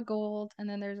 there's a So, lot of gold and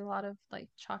then there's a lot of like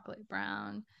chocolate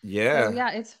brown. So yeah.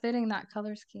 yeah, it's fitting that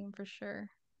color scheme for sure.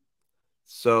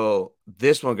 So,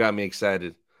 this one got me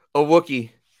excited. A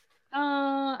Wookiee.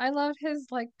 I love his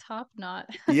like top knot.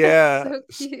 It's Yeah. so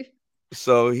cute.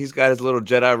 So, he's got his little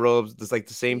Jedi robes. It's like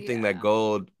the same thing that Yeah.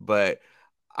 gold, but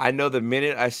I know the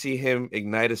minute I see him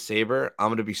ignite a saber, I'm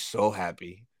going to be so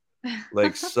happy.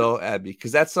 Like so happy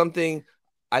because that's something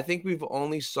I think we've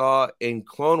only saw in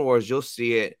Clone Wars. You'll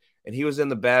see it, and he was in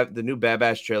the new Bad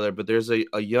Batch trailer. But there's a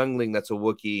youngling that's a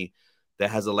Wookiee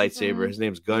that has a lightsaber. hmm His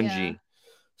name's Yeah. Gunji.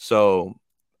 So,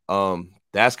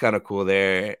 that's kind of cool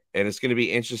there, and it's gonna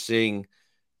be interesting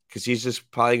because he's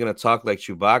just probably gonna talk like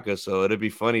Chewbacca. So it'll be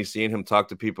funny seeing him talk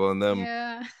to people and them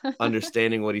Yeah.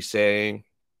 understanding what he's saying,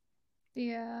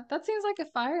 Yeah. That seems like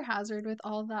a fire hazard with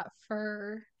all that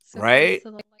fur so close right?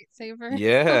 to the lightsaber.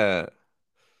 Yeah.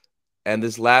 And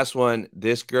this last one,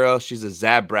 this girl, she's a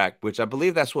Zabrak, which I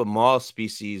believe that's what Maul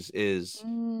species is.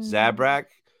 Mm. Zabrak.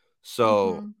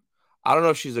 So hmm I don't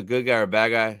know if she's a good guy or a bad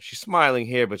guy. She's smiling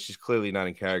here, but she's clearly not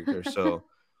in character. So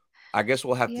I guess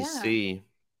we'll have to Yeah. see.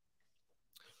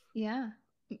 Yeah.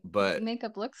 But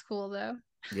Makeup looks cool though.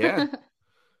 yeah.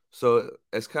 So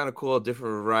it's kind of cool, a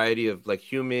different variety of like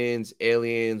humans,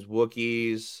 aliens,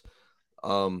 Wookiees.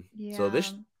 So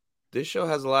Yeah. this show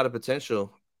has a lot of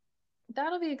potential.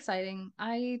 That'll be exciting.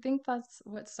 I think that's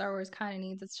what Star Wars kind of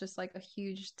needs. It's just like a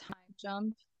huge time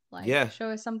jump. Like, Yeah. show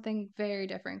us something very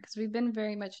different because we've been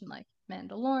very much in like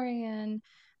Mandalorian,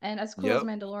 and as cool as Yep.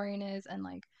 Mandalorian is, and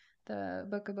like the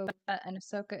Book of Boba Fett and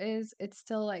Ahsoka is, it's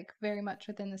still like very much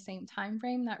within the same time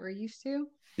frame that we're used to.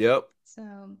 Yep.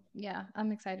 So yeah,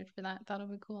 I'm excited for that. That'll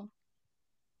be cool.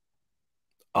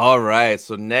 All right.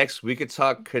 So next we could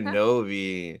talk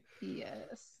Kenobi.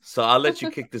 Yes. So I'll let you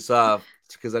kick this off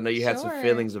because I know you had some Sure.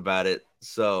 feelings about it.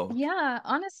 So Yeah,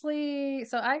 honestly,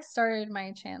 so I started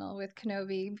my channel with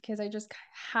Kenobi because I just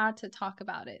had to talk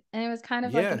about it. And it was kind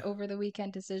of like an yeah, over the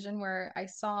weekend decision where I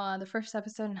saw the first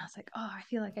episode and I was like, oh, I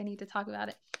feel like I need to talk about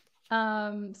it.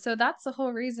 So that's the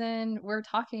whole reason we're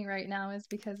talking right now is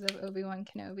because of Obi-Wan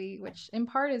Kenobi, which in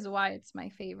part is why it's my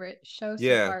favorite show so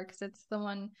Yeah. far, because it's the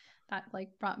one that like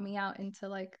brought me out into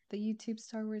like the YouTube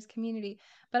Star Wars community.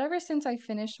 But ever since I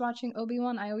finished watching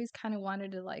Obi-Wan, I always kind of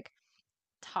wanted to like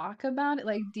talk about it,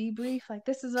 like debrief, like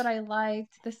this is what I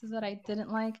liked, this is what I didn't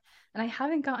like, and I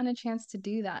haven't gotten a chance to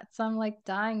do that. So I'm like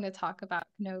dying to talk about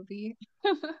Kenobi.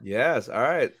 Yes. All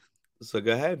right. So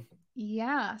go ahead.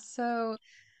 Yeah, so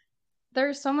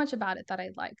there's so much about it that I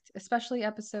liked, especially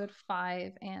episode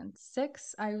 5 and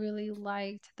 6. I really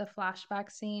liked the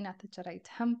flashback scene at the Jedi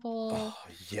Temple. Oh,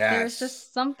 There was yes.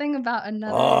 just something about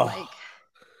another, Oh, like,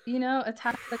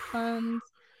 Attack of the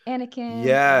Clones, Anakin, and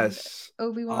yes.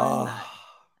 Obi-Wan Oh, that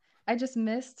I just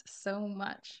missed so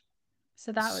much.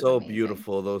 So that was so amazing.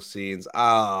 beautiful, those scenes.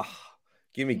 Ah,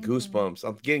 give me Hmm. goosebumps.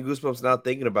 I'm getting goosebumps now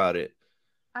thinking about it.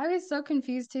 I was so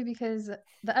confused too because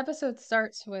the episode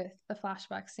starts with a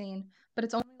flashback scene, but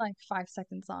it's only like 5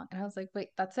 seconds long. And I was like, wait,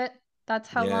 that's it? That's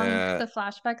how long Yeah. the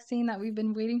flashback scene that we've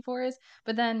been waiting for is?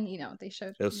 But then, they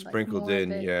showed It was like sprinkled more of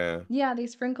in. it. Yeah. Yeah, they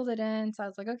sprinkled it in. So I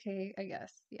was like, okay, I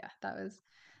guess. Yeah,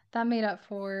 that made up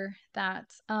for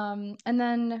that. And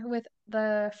then with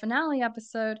the finale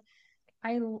episode,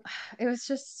 it was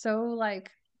just so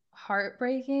like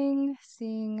heartbreaking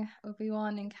seeing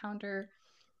Obi-Wan encounter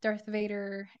Darth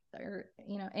Vader, or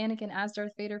Anakin as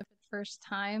Darth Vader for the first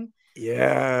time.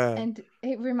 Yeah. And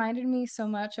it reminded me so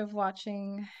much of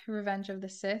watching Revenge of the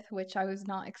Sith, which I was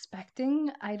not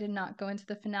expecting. I did not go into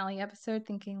the finale episode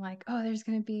thinking like, oh, there's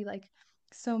going to be like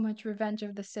so much Revenge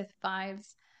of the Sith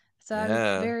vibes. So I was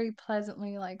Yeah. very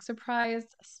pleasantly like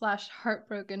surprised slash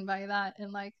heartbroken by that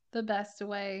in like the best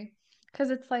way. Cause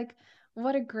it's like,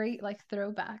 what a great like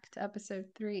throwback to episode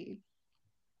 3.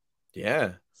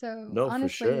 Yeah. So No, for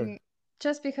sure. honestly,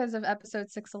 just because of episode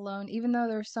 6 alone, even though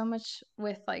there's so much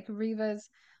with like Riva's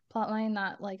plotline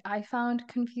that like I found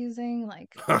confusing,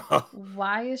 like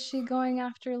why is she going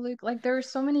after Luke? Like there were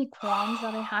so many qualms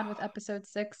that I had with episode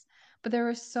 6, but there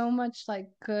was so much like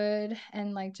good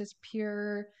and like just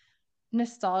pure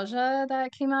nostalgia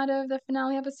that came out of the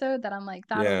finale episode that I'm like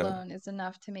that Yeah. alone is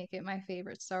enough to make it my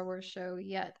favorite Star Wars show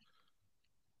yet.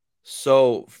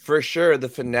 So for sure, the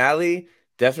finale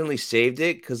definitely saved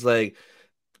it because, like,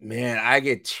 man, I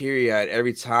get teary eyed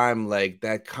every time, like,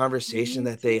 that conversation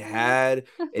Me that they too. had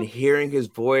and hearing his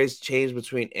voice change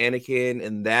between Anakin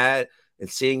and that, and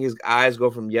seeing his eyes go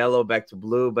from yellow back to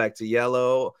blue, back to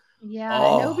yellow. Yeah,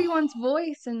 and Oh, Obi-Wan's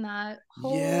voice in that yeah,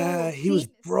 whole he was scene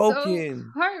is so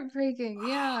broken. heartbreaking.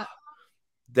 Yeah,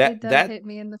 That it does that hit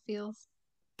me in the feels.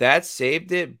 that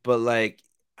saved it, but like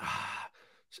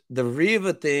the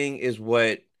Riva thing is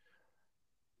what,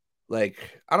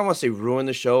 like, I don't want to say ruined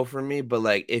the show for me, but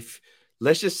like if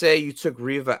let's just say you took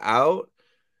Riva out,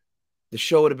 the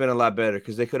show would have been a lot better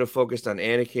because they could have focused on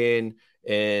Anakin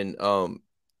and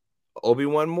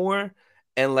Obi-Wan more.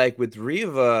 And like with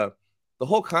Riva, the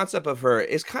whole concept of her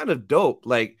is kind of dope.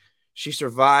 Like she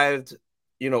survived,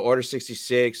 Order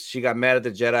 66. She got mad at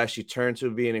the Jedi. She turned to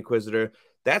be an Inquisitor.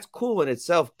 That's cool in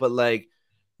itself, but like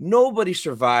nobody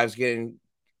survives getting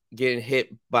hit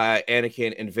by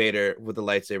Anakin and Vader with a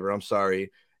lightsaber. I'm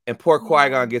sorry. And poor Yeah,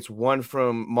 Qui-Gon gets one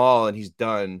from Maul and he's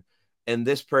done. And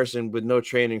this person with no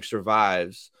training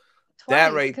survives. That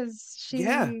twice right, because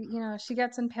yeah. she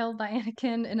gets impaled by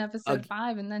Anakin in episode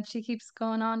 5, and then she keeps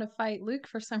going on to fight Luke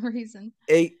for some reason.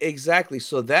 Exactly.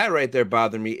 So that right there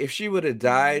bothered me. If she would have Mm,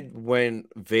 died when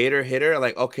Vader hit her,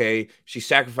 like, okay, she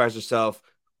sacrificed herself.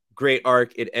 Great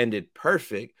arc. It ended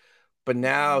perfect. But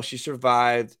now mhm. she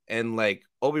survived, and like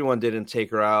Obi-Wan didn't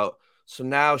take her out. So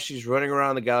now she's running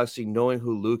around the galaxy knowing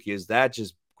who Luke is. That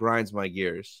just grinds my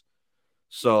gears. Yeah.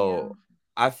 So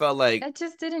I felt like It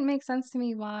just didn't make sense to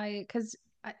me why, because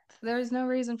there was no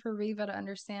reason for Riva to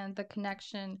understand the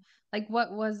connection. Like,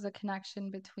 what was the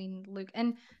connection between Luke?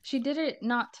 And she did it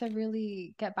not to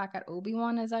really get back at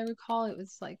Obi-Wan, as I recall. It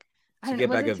was like, I to don't know, get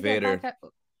was back it at to get back Vader. at.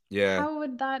 Yeah. How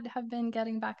would that have been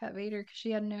getting back at Vader? Because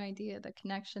she had no idea the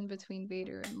connection between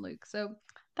Vader and Luke. So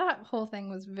that whole thing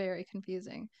was very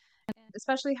confusing,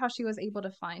 especially how she was able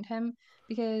to find him.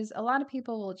 Because a lot of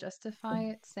people will justify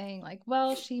it saying, like,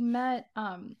 well, she met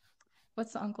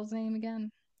what's the uncle's name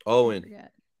again? I Owen.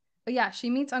 forget. But yeah, she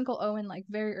meets Uncle Owen like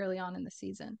very early on in the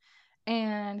season.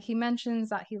 And he mentions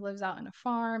that he lives out in a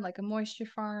farm, like a moisture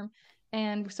farm.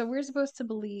 And so we're supposed to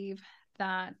believe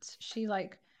that she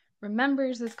like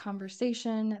remembers this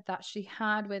conversation that she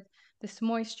had with this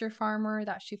moisture farmer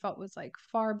that she felt was like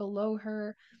far below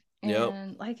her. Yep.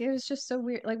 And like it was just so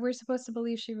weird. Like we're supposed to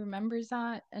believe she remembers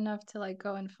that enough to like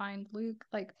go and find Luke.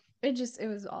 Like it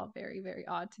was all very, very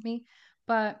odd to me.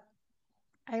 But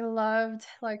I loved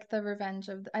like the revenge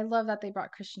of I love that they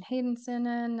brought Christian Haydenson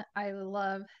in. I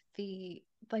love the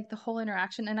like the whole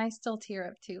interaction and I still tear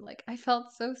up too. Like I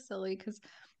felt so silly because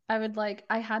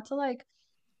I had to like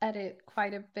edit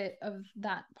quite a bit of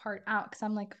that part out because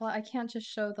I'm like, well, I can't just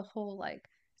show the whole like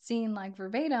scene like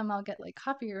verbatim. I'll get like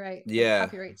Yeah.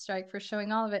 copyright strike for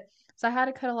showing all of it. So I had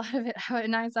to cut a lot of it out.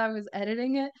 And as I was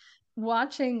editing it,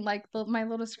 watching like my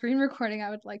little screen recording, I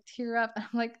would like tear up. And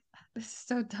I'm like, this is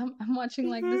so dumb. I'm watching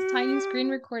like this tiny screen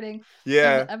recording of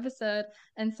Yeah. the episode,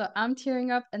 and so I'm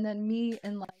tearing up, and then me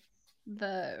and like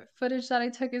the footage that I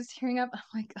took is tearing up. I'm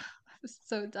like, oh, this is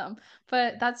so dumb,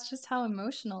 but that's just how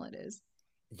emotional it is.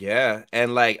 Yeah,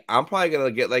 and like I'm probably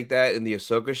gonna get like that in the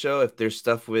Ahsoka show if there's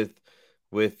stuff with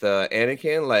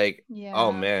Anakin. Like,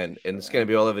 oh Yeah, for man, and it's gonna sure.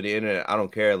 be all over the internet. I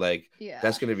don't care. Like, Yeah.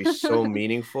 that's gonna be so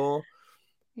meaningful.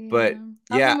 But Yeah.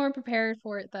 I'll be yeah, more prepared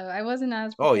for it though. I wasn't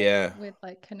as oh prepared yeah, with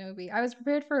like Kenobi. I was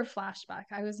prepared for a flashback.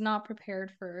 I was not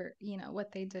prepared for,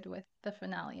 what they did with the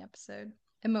finale episode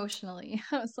emotionally.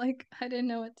 I was like, I didn't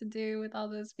know what to do with all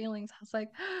those feelings. I was like,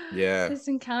 yeah, this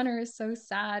encounter is so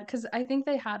sad because I think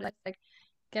they had it like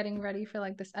getting ready for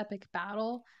like this epic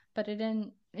battle, but it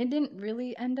didn't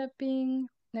really end up being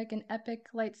like an epic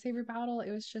lightsaber battle.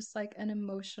 It was just like an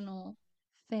emotional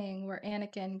thing where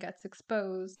Anakin gets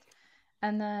exposed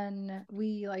and then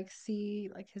we like see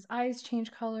like his eyes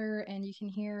change color and you can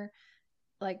hear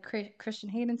like Christian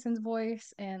Haydenson's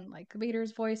voice and like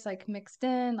Vader's voice like mixed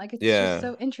in. Like it's just yeah.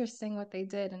 so interesting what they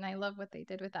did and I love what they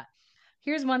did with that.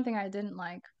 Here's one thing I didn't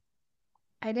like.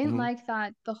 I didn't Hmm. like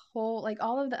that the whole like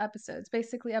all of the episodes,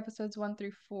 basically episodes 1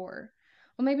 through 4.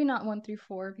 Well, maybe not 1 through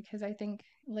 4 because I think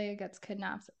Leia gets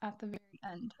kidnapped at the very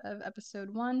end of episode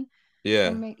 1,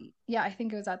 or Yeah. maybe yeah, I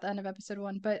think it was at the end of episode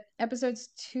 1, but episodes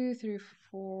 2 through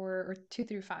 4 or 2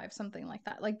 through 5, something like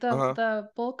that. Like the Uh-huh. the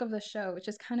bulk of the show, it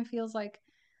just kind of feels like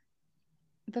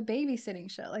the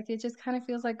babysitting show. Like it just kind of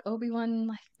feels like Obi-Wan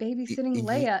like babysitting Y-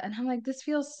 Leia, and I'm like, this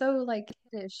feels so like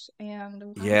kiddish, and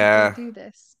why did they yeah. do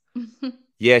this?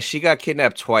 Yeah, she got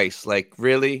kidnapped twice. Like,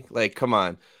 really? Like, come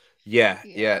on. Yeah,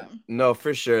 yeah. Yeah. No,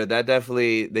 for sure. That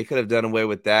definitely they could have done away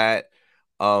with that.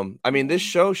 I mean, this Yeah.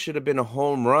 show should have been a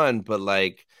home run, but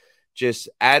like just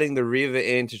adding the Riva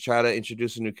in to try to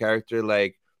introduce a new character,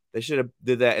 like they should have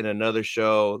did that in another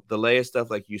show. The Leia stuff,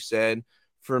 like you said,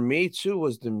 for me too,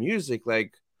 was the music.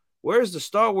 Like, where's the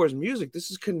Star Wars music?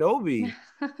 This is Kenobi.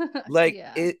 Like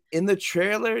Yeah. it in the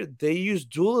trailer, they used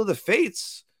Duel of the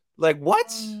Fates. Like,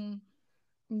 what? Um,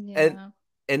 And yeah.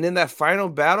 and in that final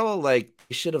battle, like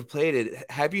they should have played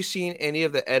it. Have you seen any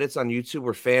of the edits on YouTube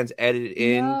where fans edited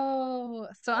in? No.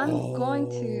 So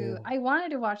Oh, I wanted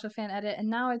to watch the fan edit, and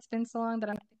now it's been so long that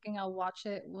I'm thinking I'll watch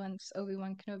it once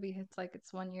Obi-Wan Kenobi hits like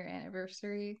its 1 year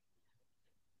anniversary.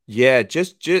 yeah,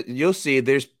 just you'll see.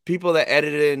 There's people that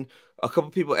edited in. A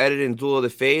couple people edited in Duel of the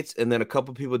Fates, and then a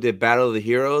couple people did Battle of the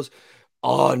Heroes.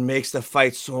 Oh, it makes the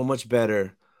fight so much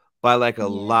better by like a Yeah.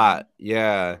 lot.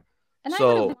 Yeah. And I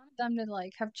would have So wanted them to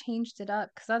like have changed it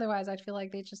up because otherwise I feel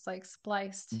like they just like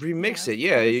spliced, remix it. the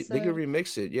Yeah, they could episode.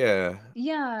 remix it. Yeah.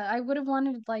 Yeah, I would have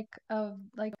wanted like a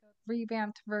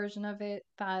revamped version of it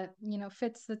that,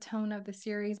 fits the tone of the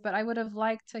series, but I would have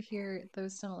liked to hear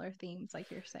those similar themes like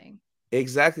you're saying.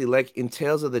 Exactly. Like in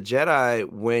Tales of the Jedi,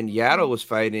 when Yaddle Mhm. was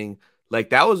fighting, like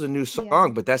that was a new Yeah,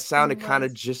 song, but that it sounded kind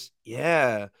of was. just,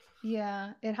 yeah.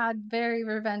 Yeah, it had very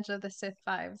Revenge of the Sith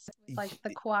vibes with like the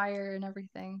Y- choir and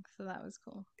everything, so that was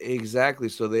cool. Exactly.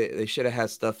 So they should have had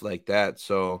stuff like that.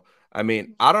 So, I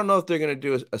mean, I don't Yeah. know if they're going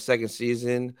to do a second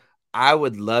season. I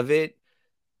would love it.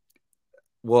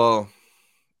 Well,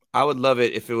 I would love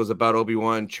it if it was about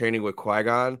Obi-Wan training with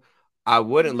Qui-Gon. I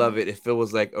wouldn't love Mhm. it if it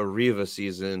was like a Riva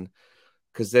season,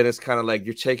 because then it's kind of like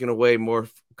you're taking away more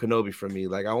Kenobi from me.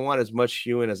 Like I want as much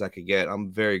Human as I could get.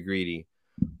 I'm very greedy.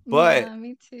 But Yeah,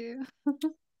 me too.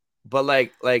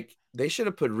 like they should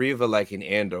have put Riva like in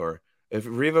Andor. If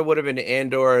Riva would have been in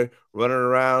Andor running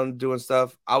around doing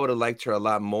stuff, I would have liked her a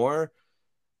lot more.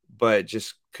 But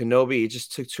just Kenobi, it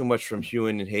just took too much from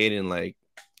Ewan and Hayden. Like,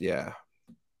 yeah,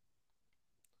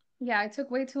 Yeah, it took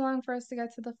way too long for us to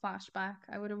get to the flashback.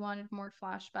 I would have wanted more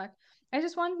flashback. I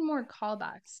just wanted more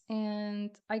callbacks. And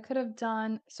I could have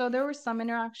done so there were some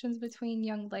interactions between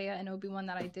young Leia and Obi-Wan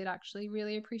that I did actually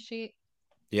really appreciate.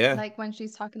 yeah. Like when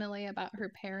she's talking to Leia about her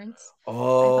parents.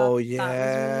 I thought Oh that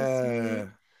was really sweet.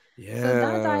 yeah, So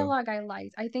that yeah, dialogue I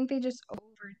liked. I think they just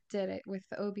overdid it with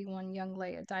the Obi-Wan young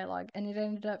Leia dialogue and it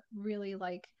ended up really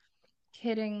like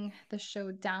hitting the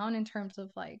show down in terms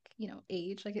of like,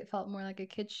 age. Like it felt more like a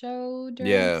kid show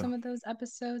during yeah. some of those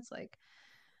episodes. Like,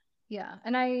 yeah.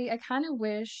 And I kind of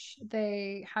wish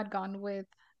they had gone with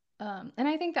And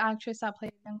I think the actress that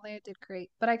played young Leia did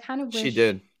great, but I kind of She wish,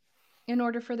 did. in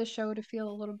order for the show to feel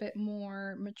a little bit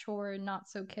more mature and not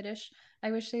so kiddish,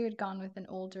 I wish they would gone with an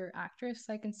older actress.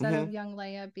 Like instead Hmm. of young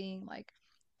Leia being like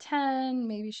 10,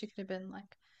 maybe she could have been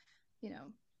like, you know,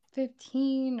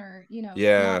 15 or, not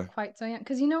Yeah. quite so young.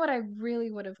 Because you know what I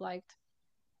really would have liked?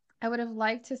 I would have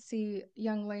liked to see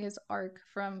young Leia's arc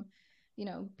from,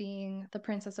 being the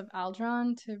Princess of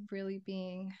Alderaan to really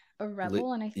being a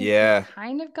rebel. And I think we Yeah.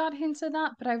 kind of got hints of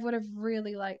that, but I would have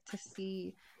really liked to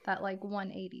see that like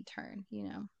 180 turn.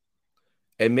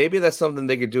 And maybe that's something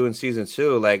they could do in season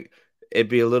two. Like it'd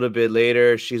be a little bit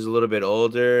later. She's a little bit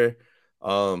older.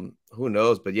 Who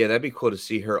knows? But yeah, that'd be cool to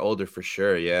see her older for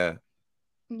sure. Yeah.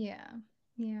 Yeah.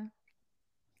 Yeah.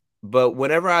 But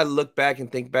whenever I look back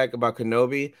and think back about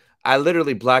Kenobi, I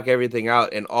literally block everything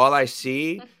out, and all I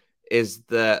see is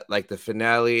the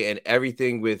finale and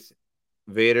everything with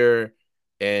Vader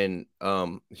and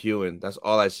Ewan. That's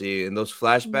all I see. And those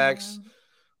Yeah. flashbacks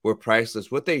were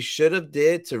priceless. What they should have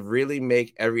did to really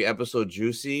make every episode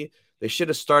juicy, they should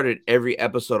have started every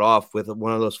episode off with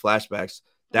one of those flashbacks.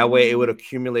 That way it would Mm-hmm.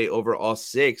 accumulate over all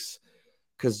six.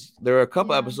 Because there are a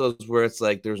couple Yeah. episodes where it's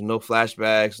like there's no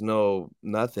flashbacks, no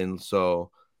nothing.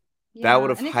 So that would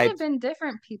Yeah, have and it could have hyped. been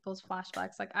different people's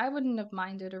flashbacks. Like I wouldn't have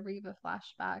minded a Reva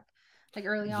flashback, like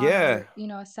early on, Yeah,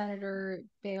 or a Senator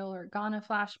Bale or Ghana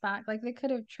flashback. Like they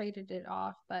could have traded it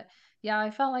off, but yeah,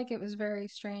 I felt like it was very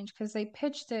strange because they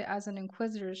pitched it as an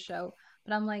Inquisitor's show.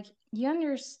 But I'm like, you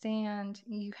understand,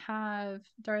 you have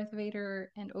Darth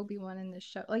Vader and Obi-Wan in this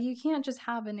show. Like you can't just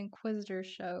have an Inquisitor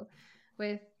show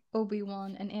with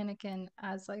Obi-Wan and Anakin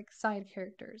as like side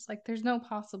characters. Like there's no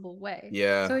possible way.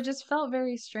 yeah, So it just felt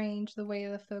very strange the way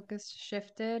the focus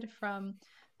shifted from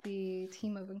the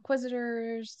team of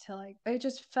Inquisitors to like it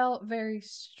just felt very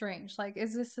strange. Like,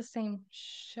 is this the same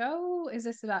show? Is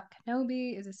this about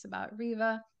Kenobi? Is this about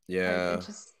Riva? Like it yeah,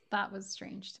 just that was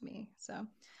strange to me. So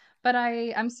but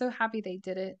I'm so happy they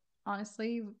did it.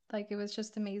 Honestly, like it was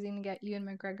just amazing to get Ewan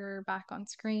McGregor back on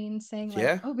screen saying like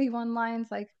yeah. Obi-Wan lines.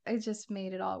 Like it just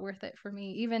made it all worth it for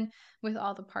me, even with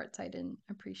all the parts I didn't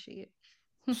appreciate.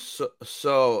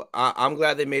 I'm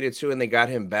glad they made it too, and they got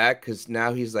him back because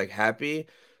now he's like happy.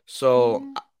 So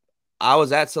Yeah. I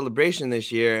was at Celebration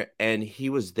this year and he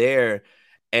was there.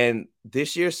 And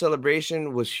this year's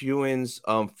celebration was Hewan's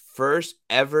first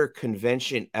ever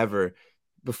convention ever.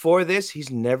 Before this, he's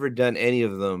never done any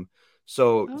of them.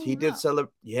 So Oh he did wow.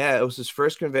 celebrate. Yeah, it was his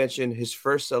first convention, his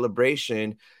first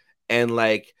celebration. And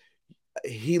like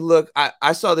he looked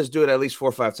I saw this dude at least 4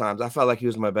 or 5 times. I felt like he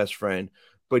was my best friend.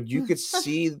 But you could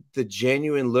see the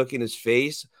genuine look in his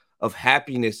face of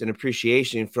happiness and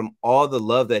appreciation from all the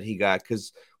love that he got.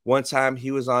 Cause one time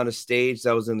he was on a stage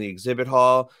that was in the exhibit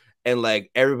hall and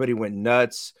like everybody went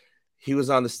nuts. He was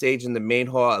on the stage in the main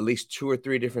hall at least 2 or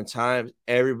 3 different times.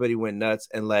 Everybody went nuts.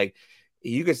 And like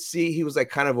you could see he was like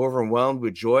kind of overwhelmed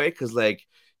with joy because like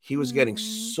he was getting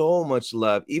Mm, so much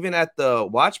love. Even at the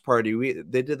watch party,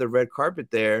 they did the red carpet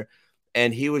there,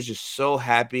 and he was just so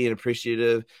happy and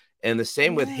appreciative. And the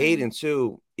same with yeah. Hayden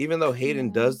too. Even though Hayden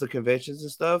Yeah. does the conventions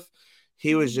and stuff,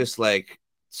 he was Mhm. just like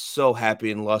so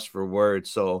happy and lost for words.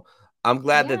 So I'm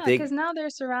glad that Yeah, they because now they're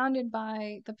surrounded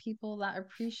by the people that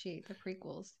appreciate the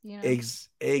prequels.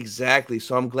 exactly.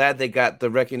 So I'm glad they got the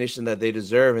recognition that they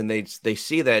deserve, and they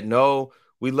see that no,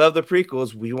 we love the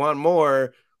prequels, we want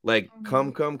more. Like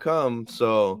come, Mhm. come, come.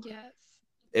 So Yes.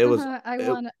 it was it,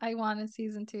 I want a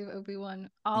season 2 of Obi-Wan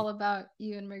all about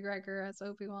Ewan McGregor as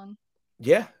Obi-Wan.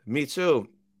 yeah, me too.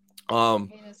 Um,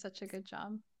 He did such a good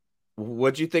job.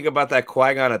 what'd you think about that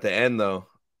Qui-Gon at the end though?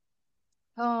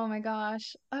 Oh my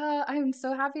gosh. I'm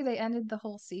so happy they ended the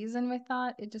whole season with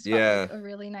that. It just felt like Yeah. a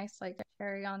really nice like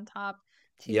cherry on top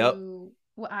Yep. to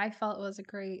what I felt was a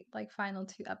great like final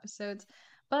 2 episodes.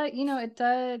 But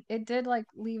it did like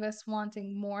leave us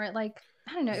wanting more. Like,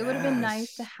 I don't know, it would have been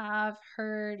nice to Yes. have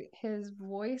heard his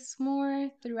voice more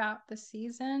throughout the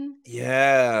season.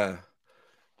 Yeah.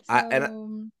 And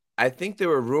So, I think there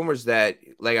were rumors that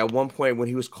like at one point when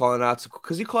he was calling out to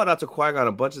because he called out to Qui-Gon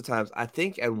a bunch of times. I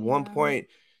think at one yeah. point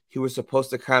he was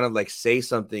supposed to kind of like say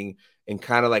something and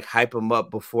kind of like hype him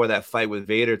up before that fight with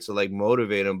Vader to like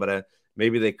motivate him, but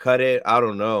maybe they cut it. I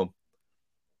don't know.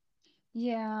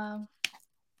 Yeah.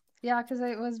 Yeah, because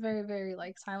it was very, very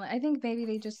like silent. I think maybe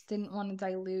they just didn't want to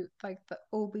dilute like the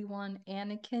Obi-Wan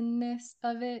Anakin-ness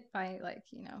of it by like,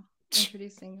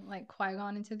 introducing like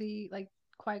Qui-Gon into the like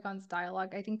Qui-Gon's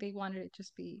dialogue. I think they wanted it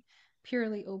just be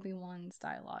purely Obi-Wan's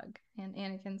dialogue and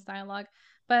Anakin's dialogue.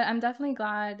 But I'm definitely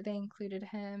glad they included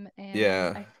him, and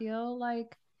Yeah. I feel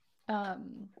like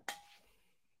um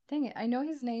Dang it. I know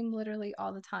his name literally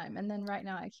all the time, and then right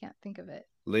now I can't think of it.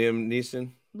 Liam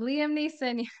Neeson. Liam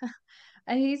Neeson. Yeah.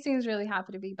 And he seems really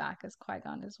happy to be back as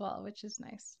Qui-Gon as well, which is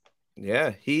nice.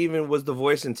 Yeah, he even was the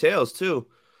voice in Tales too.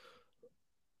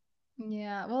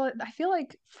 Yeah, well, I feel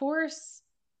like Force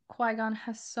Qui-Gon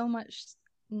has so much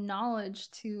knowledge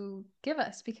to give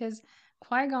us because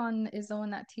Qui-Gon is the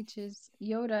one that teaches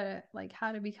Yoda like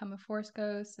how to become a Force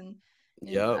ghost and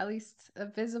Yep. at least a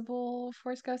visible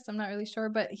Force ghost. I'm not really sure,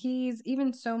 but he's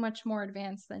even so much more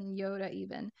advanced than Yoda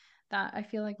even that I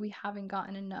feel like we haven't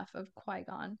gotten enough of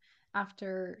Qui-Gon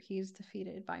after he's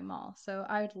defeated by Maul. So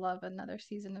I would love another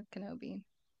season of Kenobi.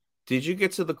 Did you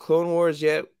get to the Clone Wars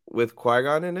yet with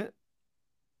Qui-Gon in it?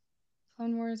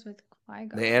 Clone Wars with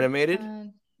The Qui-Gon. animated?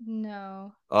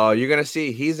 No. Oh, you're gonna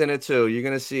see he's in it too. You're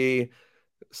gonna see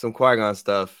some Qui-Gon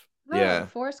stuff. Oh, Yeah.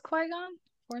 Force Qui-Gon?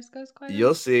 Force Ghost Qui-Gon?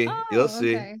 You'll see. You'll Oh,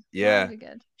 see. okay. Well, that'll Yeah. be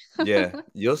good. Yeah.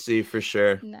 You'll see for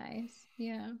sure. Nice.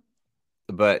 Yeah.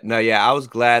 But no, yeah, I was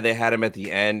glad they had him at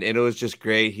the end, and it was just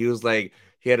great. He was like,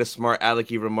 he had a smart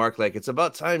alecky remark, like, "It's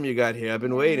about time you got here. I've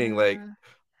been waiting." Like, Yeah.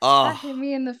 That oh, hit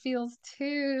me in the feels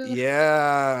too.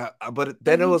 yeah. But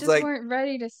That then it we was just like, weren't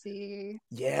ready to see.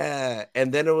 yeah,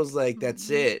 and then it was like, that's Mhm.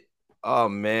 it. Oh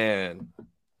man.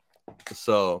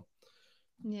 So,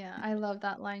 Yeah, I love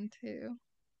that line too.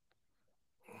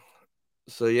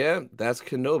 so yeah, that's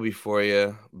Kenobi for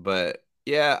you. But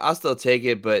yeah, I'll still take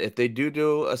it. But if they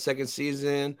do a second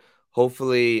season,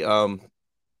 hopefully,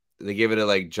 they give it to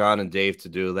like John and Dave to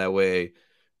do. That way,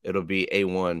 it'll be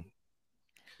A1.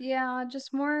 Yeah,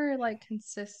 just more like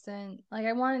consistent. Like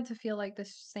I wanted to feel like the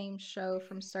same show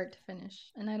from start to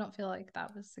finish, and I don't feel like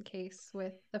that was the case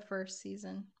with the first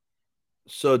season.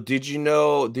 So did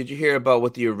you hear about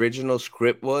what the original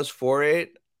script was for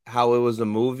it? How it was a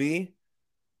movie?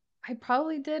 I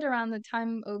probably did around the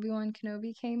time Obi-Wan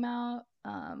Kenobi came out.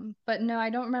 But no,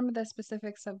 I don't remember the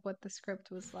specifics of what the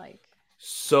script was like.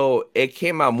 So it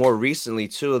came out more recently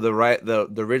too, the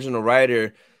original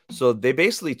writer. So they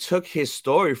basically took his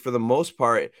story for the most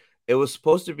part. It was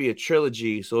supposed to be a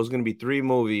trilogy, so it was going to be three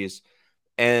movies.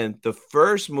 And the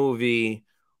first movie,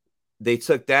 they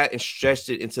took that and stretched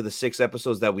it into the six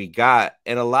episodes that we got.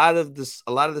 And a lot of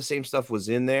the same stuff was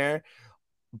in there,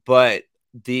 but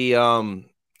the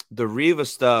Riva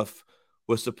stuff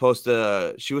was supposed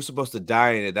to she was supposed to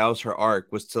die in it. That was her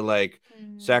arc, was to like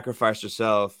Mm, sacrifice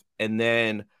herself. And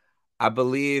then I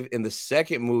believe in the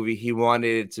second movie he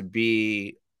wanted it to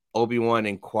be Obi-Wan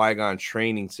and Qui-Gon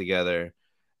training together.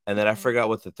 And then I mm. forgot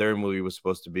what the third movie was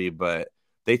supposed to be, but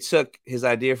they took his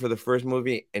idea for the first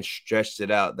movie and stretched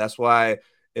it out. That's why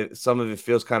some of it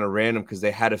feels kind of random because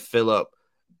they had to fill up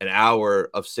an hour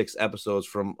of six episodes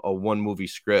from a one movie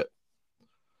script,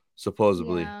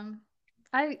 supposedly. Yeah.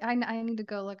 I need to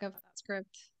go look up that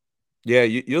script. Yeah,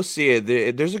 you'll see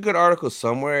it. There's a good article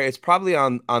somewhere. It's probably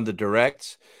on the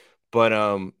direct, but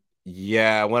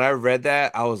yeah, when I read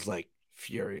that, I was like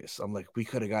furious. I'm like, we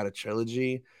could have got a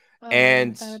trilogy, Oh,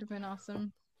 and that would have been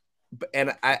awesome.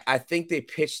 I think they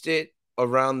pitched it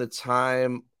around the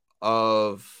time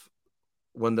of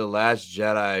when the Last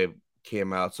Jedi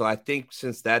came out. So I think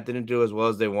since that didn't do as well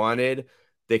as they wanted,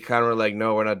 they kind of were like,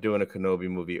 no, we're not doing a Kenobi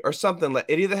movie or something. Like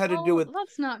it either had to do Oh, with,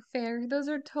 that's not fair. Those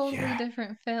are totally yeah,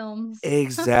 different films.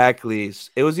 exactly.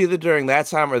 It was either during that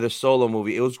time or the Solo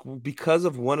movie. It was because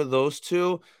of one of those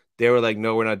two. They were like,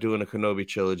 no, we're not doing a Kenobi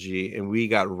trilogy, and we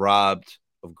got robbed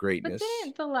of But greatness.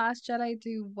 didn't The Last Jedi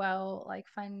do well, like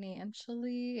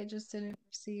financially? It just didn't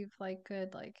receive like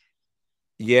good, like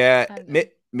Yeah, I don't know.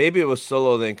 maybe it was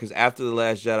Solo then, because after the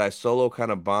Last Jedi, Solo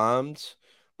kind of bombed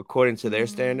according to their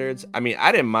standards. Mm, I mean,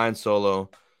 I didn't mind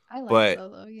Solo, I like but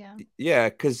Solo, yeah. yeah,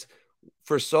 because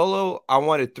for Solo, I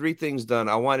wanted three things done.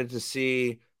 I wanted to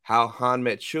see how Han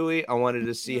met Chewie. I wanted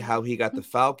to see how he got the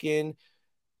Falcon,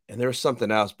 and there was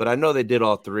something else, but I know they did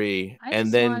all three. I And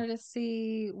just then, wanted to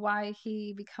see why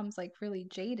he becomes like really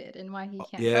jaded and why he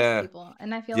can't trust yeah, people.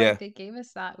 And I feel like yeah. they gave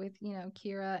us that with,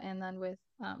 Kira and then with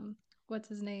what's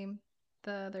his name?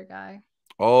 The other guy.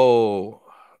 Oh,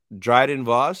 Dryden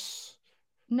Voss.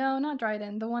 No, not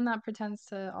Dryden. The one that pretends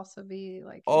to also be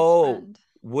like his Oh, friend.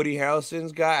 Woody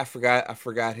Harrelson's guy. I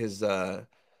forgot his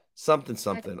something I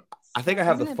something. I think I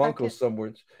have the isn't it Funko Beckett?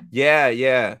 somewhere. Yeah,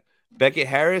 yeah. Beckett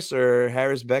Harris or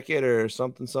Harris Beckett or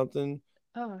something something.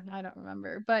 Oh, I don't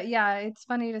remember. But yeah, it's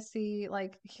funny to see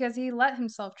like because he let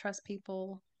himself trust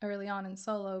people early on in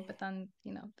Solo, but then,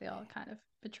 they all kind of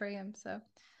betray him. So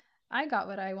I got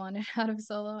what I wanted out of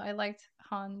Solo. I liked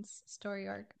Han's story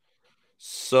arc.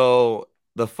 So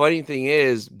the funny thing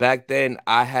is, back then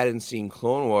I hadn't seen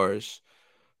Clone Wars,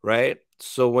 right?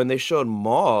 So when they showed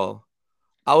Maul,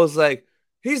 I was like,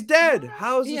 he's dead. What?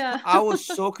 How is this? Yeah. I was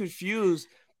so confused.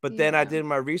 But then I Yeah. did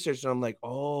my research and I'm like,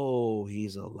 oh,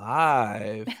 he's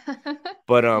alive.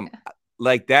 But Yeah.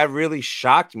 like that really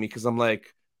shocked me because I'm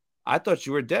like, I thought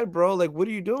you were dead, bro. Like, what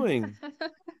are you doing?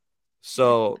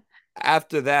 Yeah. So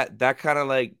after that, that kind of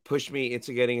like pushed me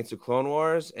into getting into Clone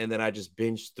Wars, and then I just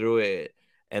binged through it,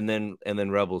 and then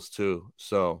Rebels too.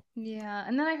 So Yeah,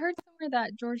 and then I heard somewhere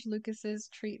that George Lucas's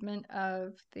treatment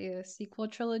of the sequel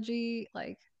trilogy,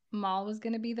 like Maul was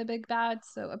gonna be the big bad,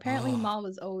 so apparently oh, Maul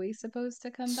was always supposed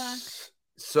to come back.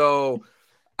 so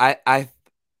I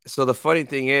so the funny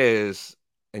thing is,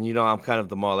 and you know I'm kind of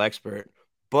the mall expert,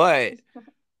 but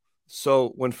so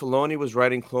when Filoni was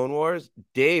writing Clone Wars,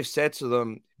 Dave said to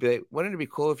them, "Wouldn't it be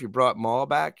cool if you brought Maul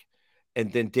back?"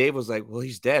 And then Dave was like, "Well,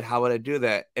 he's dead. How would I do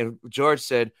that?" And George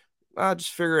said, "I'll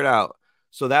just figure it out."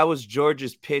 So that was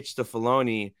George's pitch to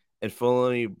Filoni, and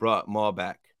Filoni brought Maul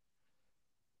back,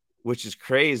 which is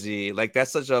crazy. Like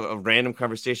that's such a random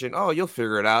conversation. Oh, you'll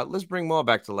figure it out. Let's bring Maul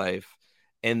back to life.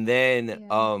 And then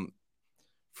Yeah.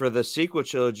 for the sequel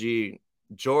trilogy,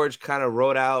 George kind of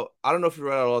wrote out. I don't know if he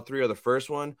wrote out all three or the first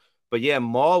one, but yeah,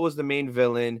 Maul was the main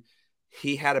villain.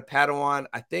 He had a Padawan.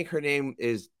 I think her name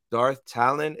is Darth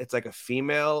Talon. It's like a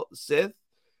female Sith,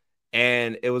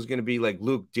 and it was gonna be like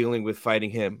Luke dealing with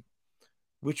fighting him,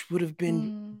 which would have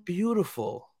been Mm.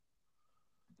 beautiful.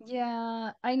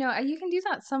 Yeah, I know. You can do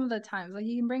that some of the times. Like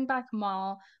you can bring back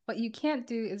Maul. What you can't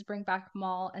do is bring back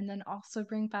Maul and then also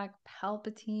bring back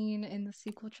Palpatine in the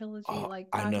sequel trilogy. Oh, Like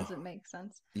I that know. doesn't make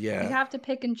sense. You Yeah, have to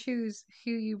pick and choose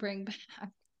who you bring back.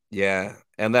 yeah,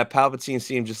 and that Palpatine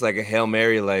seemed just like a Hail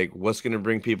Mary, like what's gonna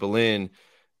bring people in.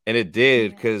 And it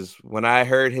did Yeah. because when I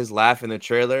heard his laugh in the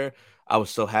trailer, I was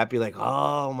so happy, like,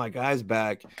 oh, my guy's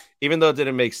back. Even though it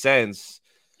didn't make sense.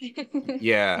 Yeah.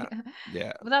 Yeah.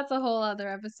 Yeah. But that's a whole other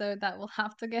episode that we'll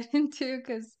have to get into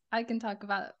because I can talk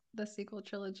about the sequel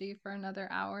trilogy for another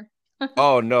hour.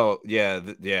 Oh no. Yeah.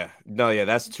 Yeah. No, yeah,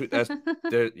 that's too that's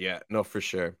there. Yeah, no, for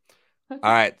sure.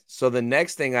 All right. So the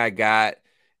next thing I got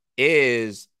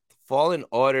is Fallen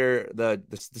Order, the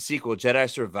sequel, Jedi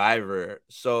Survivor.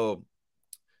 So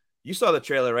you saw the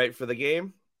trailer, right, for the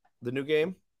game? The new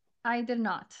game? I did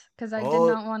not because I did Oh,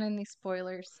 not want any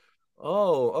spoilers.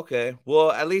 oh, okay.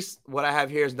 Well, at least what I have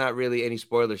here is not really any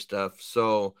spoiler stuff.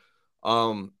 So,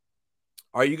 um,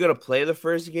 are you gonna play the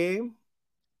first game?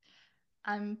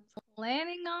 I'm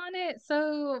planning on it.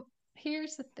 So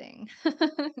here's the thing.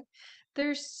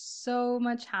 There's so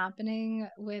much happening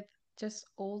with just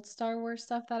old Star Wars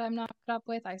stuff that I'm not caught up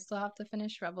with. I still have to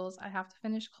finish Rebels. I have to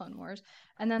finish Clone Wars.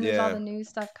 And then there's all Yeah, the new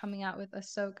stuff coming out with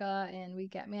Ahsoka, and we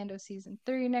get Mando season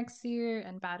 3 next year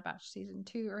and Bad Batch season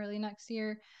 2 early next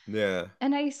year. yeah.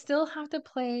 And I still have to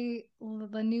play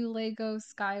the new Lego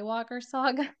Skywalker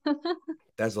saga.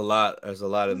 That's a lot. There's a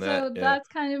lot in that. So Yeah, that's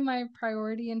kind of my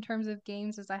priority in terms of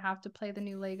games is I have to play the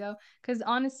new Lego. Because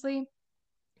honestly,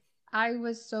 I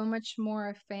was so much more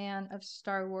a fan of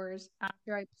Star Wars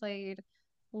after I played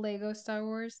Lego Star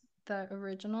Wars, the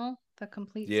original, the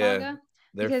complete yeah. saga,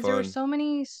 They're because there were fun. so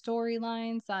many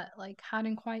storylines that like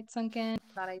hadn't quite sunk in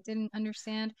that I didn't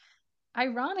understand.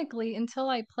 Ironically, until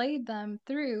I played them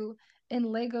through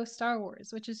in Lego Star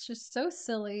Wars, which is just so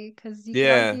silly because you could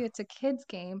Yeah, argue it's a kid's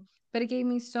game, but it gave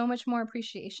me so much more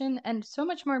appreciation and so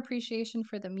much more appreciation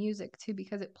for the music too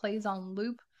because it plays on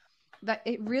loop that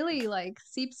it really like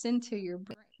seeps into your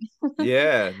brain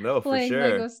yeah. No, for playing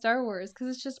Lego sure. Star Wars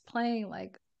because it's just playing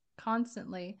like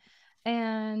constantly.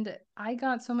 And I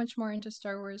got so much more into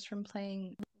Star Wars from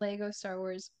playing Lego Star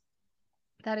Wars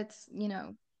that it's,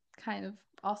 kind of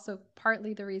also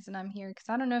partly the reason I'm here because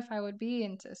I don't know if I would be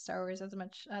into Star Wars as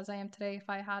much as I am today if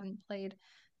I hadn't played,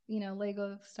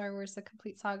 Lego Star Wars the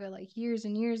complete saga like years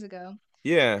and years ago.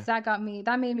 Yeah. Because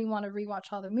that made me want to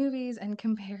rewatch all the movies and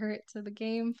compare it to the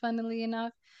game, funnily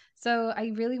enough. So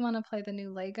I really want to play the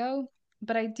new Lego,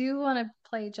 but I do want to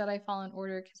play Jedi Fallen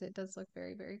Order because it does look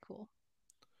very, very cool.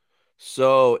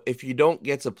 So if you don't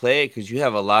get to play it because you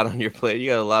have a lot on your plate, you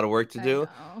got a lot of work to I do.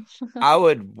 know. I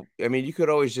would, I mean, you could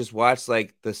always just watch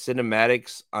like the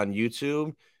cinematics on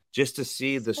YouTube just to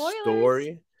see the Spoilers!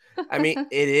 story. I mean,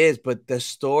 it is, but the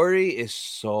story is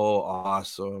so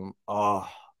awesome. Oh,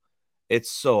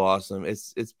 it's so awesome.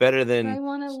 It's better But I than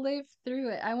want to live through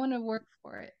it. I want to work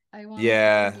for it. I want to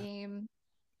get the yeah. game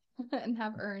and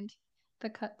have earned the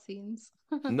cutscenes.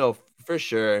 No, for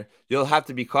sure. You'll have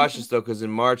to be cautious though, because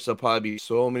in March there'll probably be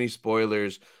so many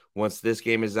spoilers once this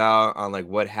game is out on like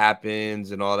what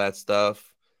happens and all that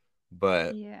stuff.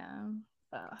 But Yeah.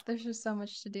 There's just so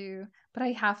much to do. But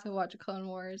I have to watch Clone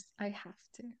Wars. I have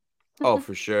oh, to.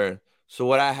 for sure. So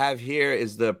what I have here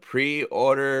is the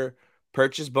pre-order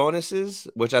purchase bonuses,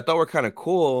 which I thought were kind of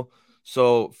cool.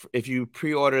 So if you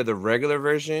pre-order the regular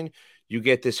version, you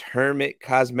get this hermit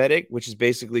cosmetic, which is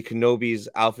basically Kenobi's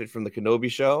outfit from the Kenobi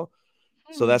show.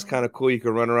 So that's Hmm. kind of cool. You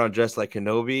can run around dressed like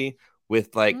Kenobi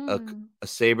with like Hmm. a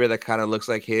saber that kind of looks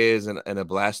like his and a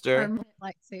blaster. Hermit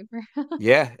lightsaber.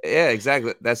 Yeah, yeah,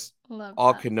 exactly. That's Love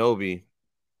all that. Kenobi.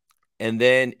 And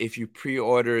then if you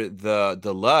pre-order the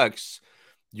deluxe,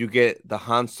 you get the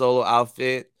Han Solo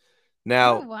outfit.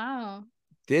 Oh Now, wow.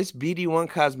 this BD1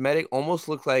 cosmetic almost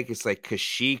look like it's like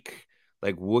Kashyyyk,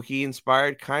 like Wookiee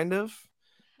inspired kind of.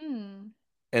 Hmm.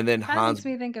 And then Kind of Han's makes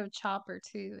me think of Chopper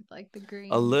too, with like the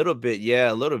a green. little bit,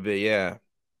 yeah, a little bit, yeah.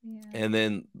 Yeah. And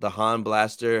then the Han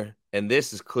blaster, and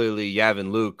this is clearly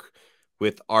Yavin Luke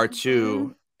with Hmm.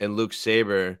 R2 and Luke's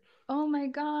saber. Oh my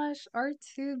gosh,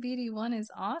 R2 BD1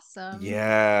 is awesome.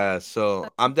 Yeah,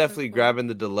 so That's I'm so definitely cool. grabbing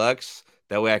the deluxe.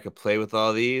 That way I could play with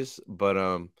all these. But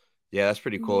yeah, that's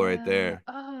pretty cool right Yeah. there.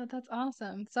 Oh, that's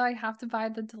awesome. So I have to buy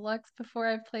the deluxe before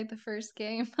I've played the first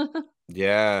game.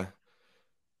 Yeah.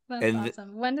 That's And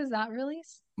awesome. When does that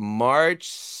release? March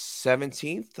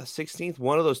 17th, 16th,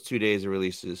 one of those 2 days it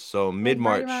releases. So Like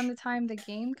right around mid-March. the time the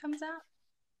game comes out?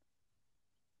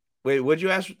 Wait, what'd you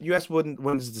ask? You asked when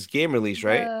does this game release,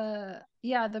 right?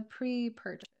 Yeah, the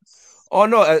pre-purchase. Oh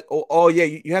no, yeah,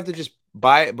 you have to just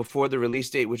buy it before the release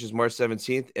date, which is March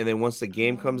 17th, and then once the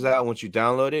game comes Oh. out, once you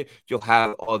download it, you'll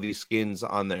have all these skins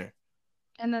on there.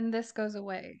 And then this goes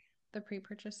away, the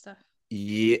pre-purchase stuff.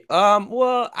 Yeah,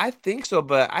 well, I think so,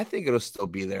 but I think it'll still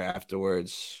be there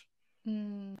afterwards.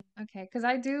 Okay, because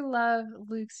I do love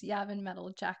Luke's Yavin metal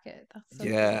jacket. That's so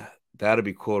cool. Yeah, that'd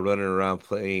be cool running around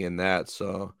playing in that.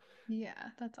 So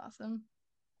Yeah, that's awesome.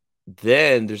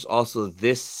 then there's also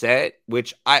this set,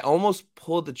 which I almost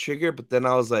pulled the trigger, but then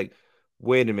I was like,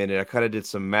 wait a minute, I kind of did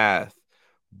some math.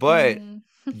 But Mm.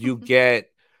 you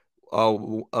get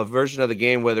a version of the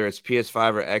game, whether it's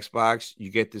PS5 or Xbox,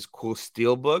 you get this cool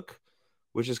steel book,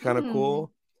 which is kind of Hmm.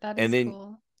 cool. That And is then,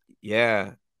 cool.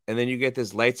 yeah, and then you get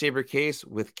this lightsaber case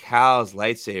with Cal's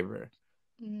lightsaber.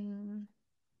 Mm.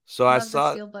 So I Love the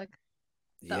saw, steelbook.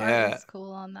 The yeah, artwork's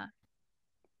cool on that.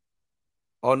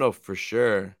 oh no, for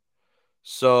sure.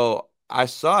 So I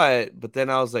saw it, but then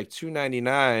I was like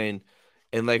 299,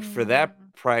 and like for that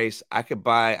Mm. price, I could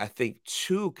buy I think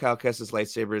two Cal Kestis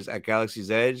lightsabers at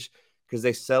Galaxy's Edge because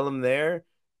they sell them there,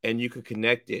 and you could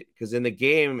connect it. Because in the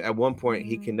game, at one point,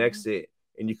 he Mm. connects it,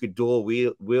 and you could dual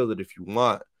wield it if you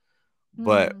want.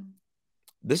 But Mm.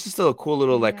 this is still a cool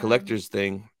little like Yeah. collector's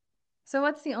thing. So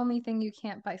what's the only thing you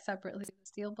can't buy separately? The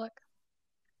steelbook?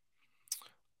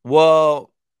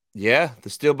 Well, yeah, the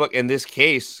steelbook in this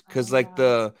case, because Oh like wow.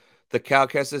 the Cal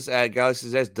Kestis at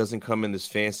Galaxy's Edge doesn't come in this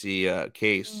fancy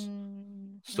case.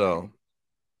 Okay. So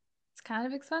It's kind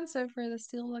of expensive for the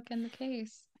steelbook and the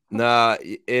case. nah,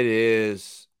 it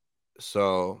is.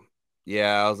 So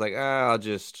yeah, I was like,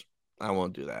 I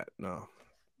won't do that. No.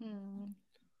 Hmm.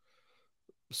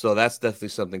 So that's definitely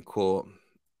something cool.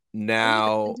 Oh, you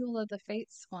got the Now, Duel of the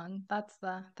Fates one. That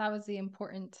was the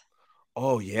important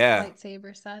oh yeah,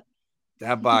 lightsaber set.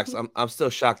 that box. I'm still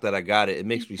shocked that I got it. It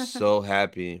makes me so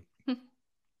happy.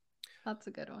 That's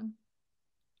a good one.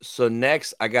 So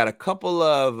next, I got a couple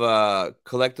of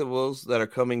collectibles that are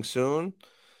coming soon.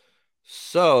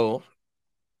 So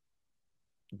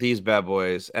these bad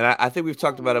boys, and I think we've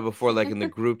talked about it Oh. before, like in the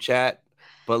group chat.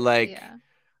 But like, Yeah.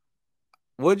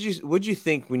 what'd you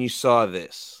think when you saw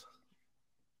this?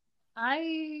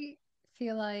 I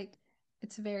feel like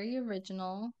it's very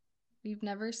original. We've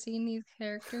never seen these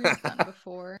characters done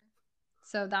before,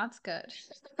 so that's good.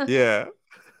 Yeah.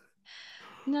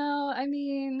 No, I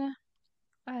mean,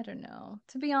 I don't know.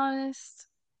 To be honest,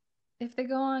 if they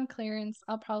go on clearance,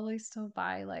 I'll probably still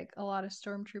buy like a lot of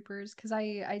stormtroopers because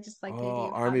I just like the Oh,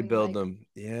 idea of army having build like, them.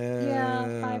 yeah,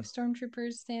 Yeah. five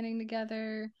stormtroopers standing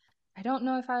together. I don't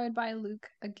know if I would buy Luke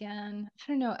again.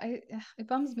 I don't know. It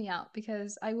bums me out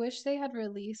because I wish they had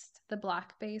released the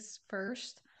black base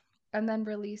first and then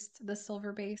released the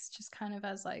silver base just kind of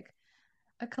as like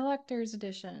a collector's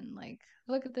edition. Like,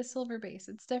 look at the silver base,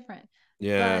 it's different.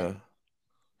 But Yeah.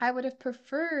 I would have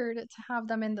preferred to have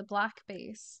them in the black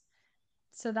base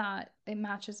so that it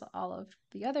matches all of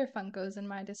the other Funkos in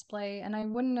my display, and I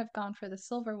wouldn't have gone for the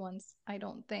silver ones, I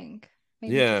don't think.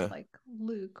 Maybe just Yeah. like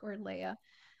Luke or Leia.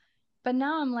 But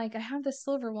now I'm like, I have the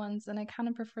silver ones and I kind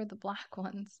of prefer the black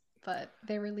ones, but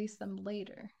they release them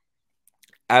later.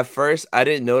 At first, I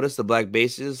didn't notice the black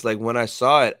bases. Like when I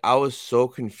saw it, I was so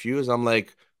confused. I'm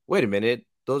like, wait a minute,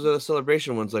 those are the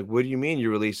celebration ones. Like, what do you mean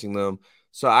you're releasing them?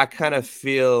 So I kind of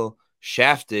feel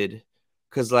shafted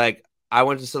because like I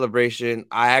went to celebration,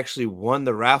 I actually won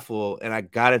the raffle and I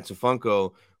got into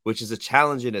Funko, which is a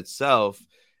challenge in itself.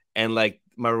 and like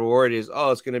my reward is,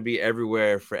 oh, it's gonna be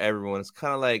everywhere for everyone. It's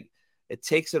kind of like it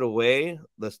takes it away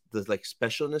the like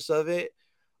specialness of it.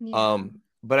 Yeah.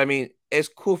 But I mean, it's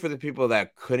cool for the people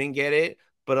that couldn't get it.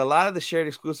 But a lot of the shared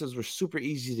exclusives were super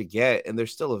easy to get, and they're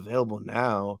still available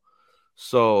now.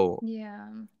 So Yeah.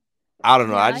 I don't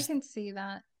know. Yeah, I I just can see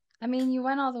that. I mean, you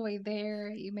went all the way there.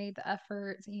 You made the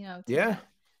effort, to yeah,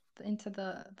 get into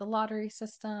the lottery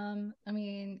system. I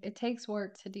mean, it takes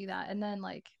work to do that, and then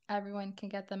like everyone can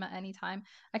get them at any time.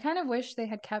 I kind of wish they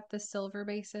had kept the silver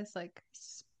basis like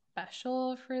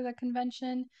special for the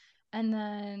convention, and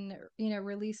then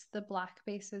release the black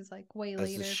bases like way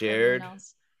as the later for everyone shared.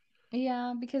 else.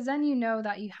 Yeah, because then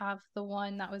that you have the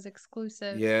one that was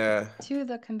exclusive Yeah, to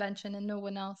the convention and no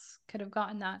one else could have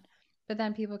gotten that. But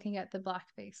then people can get the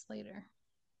blackface later.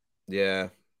 yeah.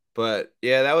 But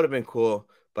yeah, that would have been cool.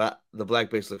 But the black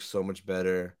base looks so much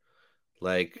better.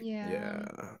 Like, Yeah. yeah.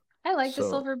 I like the So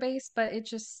silver base, but it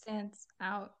just stands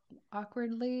out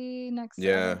awkwardly next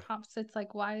to other yeah. pops. It's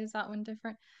like, why is that one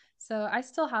different? So I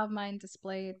still have mine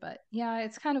displayed, but yeah,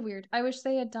 it's kind of weird. I wish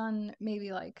they had done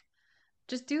maybe like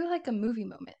just do like a movie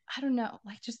moment. I don't know,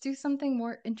 like just do something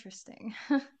more interesting.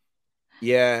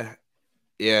 Yeah.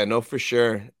 Yeah, no, for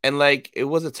sure. And like it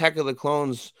was Attack of the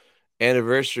Clones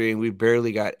anniversary and we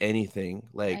barely got anything.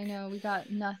 I Like know we got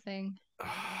nothing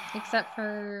except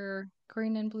for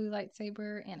green and blue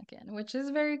lightsaber Anakin, which is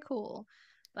very cool.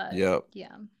 But yep.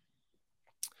 yeah.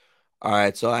 All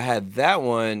right, so I had that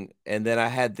one and then I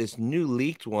had this new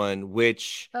leaked one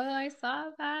which Oh, I saw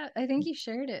that. I think you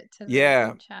shared it to the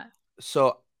yeah, group chat.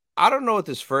 so I don't know what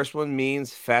this first one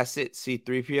means, Facet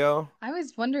C3PO. I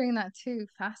was wondering that too.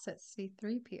 Facet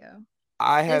C3PO.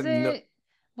 I Is have no it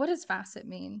what does facet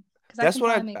mean? Because I that's can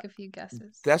what probably I make a few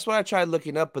guesses. that's what I tried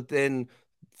looking up, but then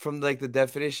from like the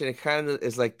definition, it kind of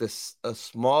is like this a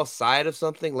small side of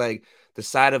something, like the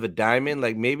side of a diamond.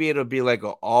 Like maybe it'll be like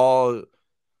a all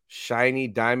shiny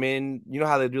diamond. You know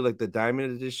how they do like the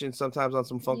diamond edition sometimes on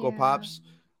some Funko Yeah. Pops.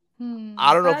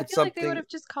 I don't know But if I it's feel like they would something. have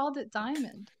just called it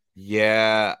diamond.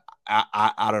 Yeah,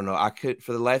 I don't know. I could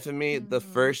for the life of me, the Hmm.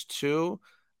 first two,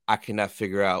 I cannot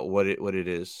figure out what it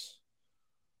is.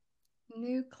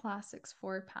 New classics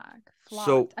 4 pack.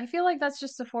 So Flocked. I feel like that's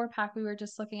just the 4 pack we were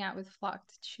just looking at with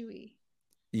flocked Chewy.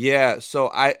 yeah, so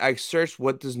I searched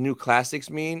what does new classics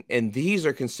mean, and these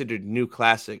are considered new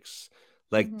classics,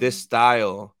 like this Hmm.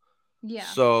 style.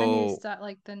 Yeah, the new So, stuff,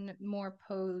 like the more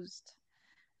posed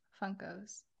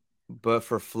Funkos. but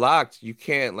for flocked, you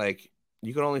can't like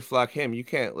you can only flock him. You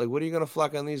can't like what are you gonna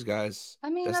flock on these guys? I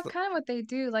mean, That's that's the kind of what they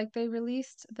do. Like they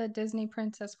released the Disney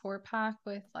Princess 4 pack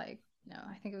with like,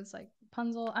 I think it was like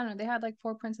Rapunzel. I don't know. They had like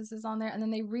four princesses on there, and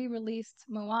then they re-released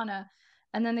Moana,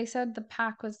 and then they said the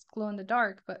pack was glow in the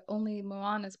dark, but only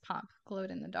Moana's pop glowed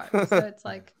in the dark. So it's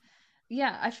like,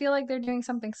 yeah, I feel like they're doing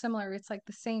something similar. It's like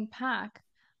the same pack,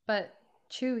 but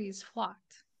Chewy's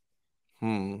flocked.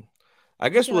 hmm. I I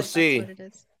guess feel we'll like that's what see. it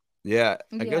is. Yeah,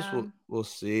 I guess Yeah. we'll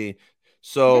see.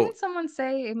 So Didn't someone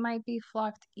say it might be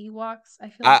flocked Ewoks?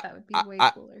 I feel like that would be way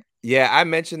I cooler. yeah, I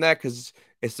mentioned that because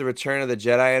it's the Return of the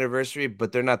Jedi anniversary,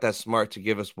 but they're not that smart to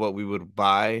give us what we would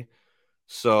buy.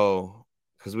 So,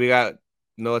 because we got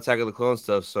no Attack of the Clone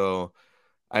stuff, so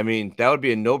I mean that would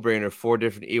be a no-brainer. Four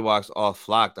different Ewoks all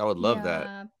flocked. I would love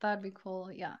that. Yeah, that'd be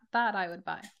cool. Yeah, that I would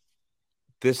buy.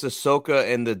 This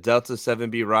Ahsoka and the Delta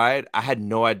 7B ride, I had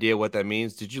no idea what that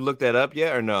means. Did you look that up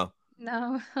yet or no?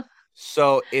 No.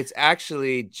 So it's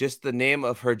actually just the name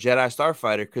of her Jedi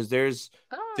Starfighter because there's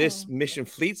this Oh, Mission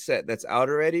Fleet set that's out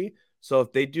already. So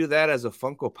if they do that as a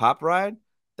Funko Pop ride,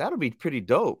 that'll be pretty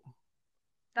dope.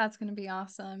 that's gonna be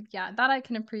awesome. Yeah, that I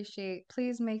can appreciate.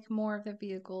 Please make more of the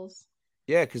vehicles.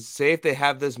 Yeah, because say if they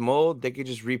have this mold, they could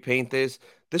just repaint this.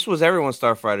 This was everyone's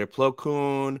Starfighter. Plo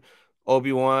Koon,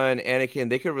 Obi-Wan, Anakin.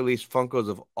 They could release Funkos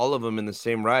of all of them in the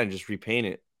same ride and just repaint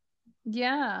it.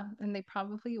 Yeah, and they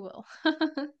probably will.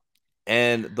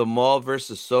 And the Maul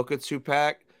versus Ahsoka 2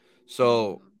 pack.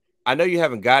 So Mm, I know you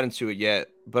haven't gotten to it yet,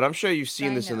 but I'm sure you've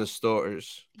seen I this in the know.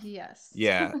 stores. Yes.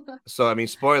 Yeah. So I mean,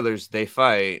 spoilers, they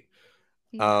fight.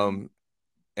 Yeah. Um,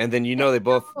 and then you Yeah, know they I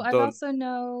both know. I've don't. also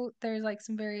know there's like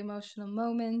some very emotional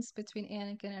moments between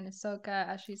Anakin and Ahsoka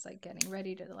as she's like getting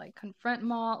ready to like confront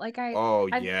Maul. Like Oh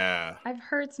I've yeah. I've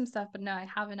heard some stuff, but no, I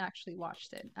haven't actually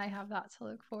watched it. I have that to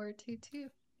look forward to too.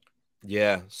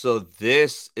 Yeah. So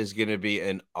this is gonna be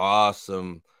an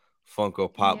awesome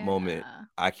Funko Pop moment. Yeah.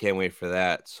 I can't wait for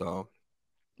that. So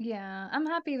Yeah. I'm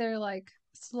happy they're like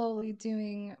slowly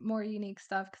doing more unique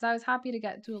stuff because I was happy to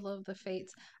get Duel of the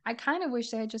Fates. I kind of wish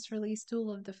they had just released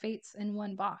Duel of the Fates in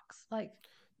one box. Like,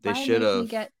 they why should make me have.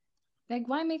 get Like,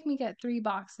 why make me get three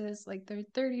boxes? Like, they're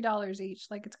 $30 each.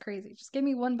 Like, it's crazy. Just give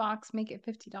me one box, make it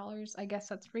 $50. I guess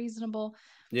that's reasonable.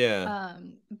 Yeah.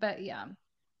 But yeah,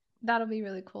 that'll be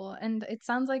really cool. And it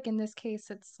sounds like in this case,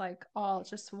 it's like all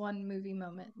just one movie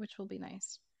moment, which will be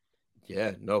nice.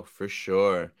 Yeah, no, for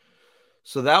sure.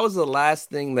 So that was the last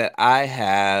thing that I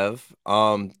have.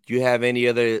 Do you have any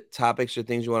other topics or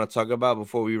things you want to talk about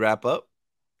before we wrap up?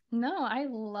 No, I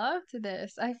loved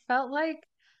this. I felt like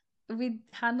we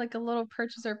had like a little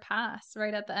purchaser pass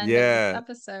right at the end of this Yeah.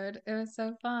 episode. It was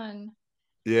so fun.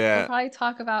 We'll Yeah. probably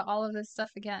talk about all of this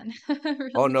stuff again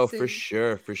Oh really no, for soon.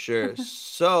 sure, for sure.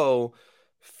 So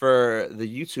for the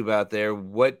YouTube out there,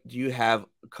 what do you have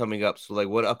coming up? So like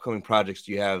what upcoming projects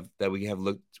do you have that we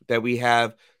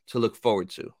have to look forward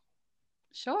to?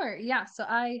 Sure. Yeah. So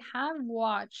I have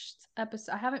watched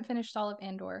episode. I haven't finished all of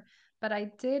Andor, but I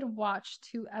did watch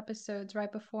two episodes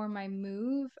right before my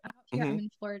move out here. I'm Hmm. in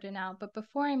Florida now, but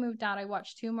before I moved out, I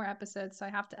watched two more episodes. So I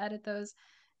have to edit those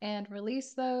and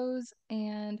release those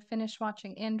and finish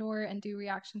watching Andor and do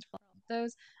reactions for all of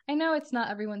those. I know it's not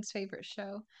everyone's favorite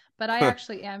show, but I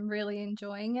actually am really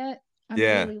enjoying it. I'm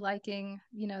Yeah. really liking,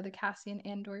 the Cassian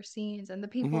Andor scenes and the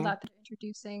people Hmm. that they're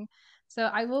introducing. So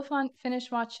I will finish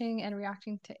watching and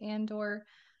reacting to Andor,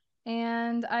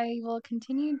 and I will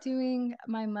continue doing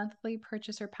my monthly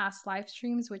purchaser pass live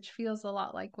streams, which feels a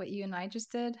lot like what you and I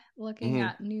just did, looking Hmm.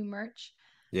 at new merch.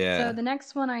 So Yeah. the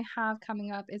next one I have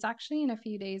coming up is actually in a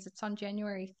few days. It's on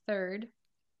January 3rd.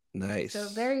 So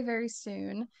Nice. very, very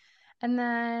soon. And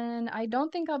then I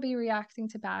don't think I'll be reacting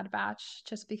to Bad Batch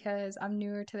just because I'm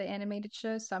newer to the animated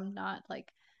show, so I'm not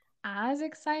like as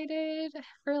excited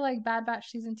for like Bad Batch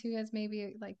season 2 as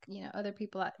maybe like, other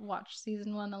people that watched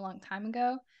season 1 a long time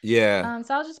ago. Yeah.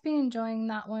 So I'll just be enjoying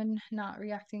that one, not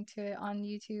reacting to it on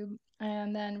YouTube.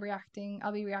 And then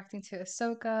I'll be reacting to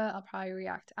Ahsoka. I'll probably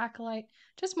react to Acolyte.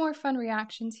 Just more fun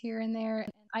reactions here and there.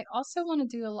 And I also want to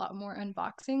do a lot more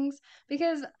unboxings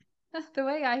because the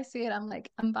way I see it, I'm like,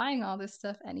 I'm buying all this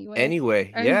stuff anyway.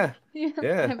 Anyway, And yeah.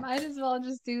 Yeah. I might as well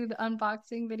just do the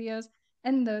unboxing videos.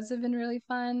 And those have been really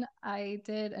fun. I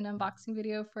did an unboxing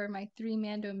video for my three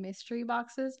Mando mystery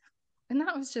boxes, and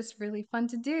that was just really fun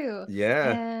to do.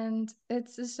 Yeah. And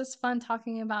it's just fun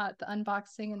talking about the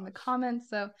unboxing in the comments.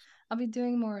 So I'll be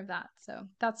doing more of that. So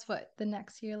that's what the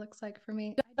next year looks like for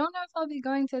me. I don't know if I'll be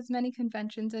going to as many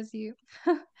conventions as you.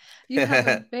 You have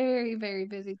a very, very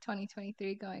busy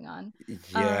 2023 going on.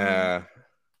 Um, Yeah.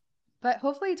 but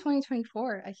hopefully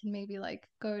 2024 I can maybe like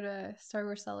go to Star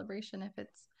Wars Celebration if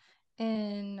it's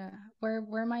in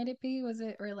where might it be? Was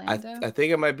it Orlando? I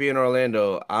think it might be in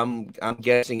Orlando. I'm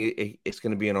guessing it's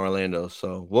going to be in Orlando.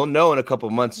 So we'll know in a couple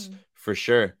months Hmm. for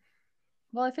sure.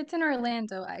 Well, if it's in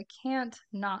Orlando, I can't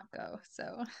not go.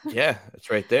 So Yeah,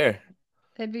 it's right there.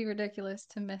 it'd be ridiculous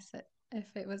to miss it if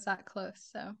it was that close.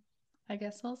 So I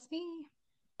guess we'll see.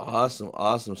 Awesome,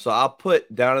 awesome. So I'll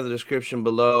put down in the description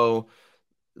below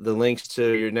the links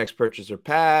to your next purchase or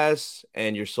pass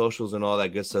and your socials and all that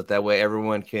good stuff. That way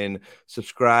everyone can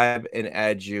subscribe and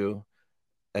add you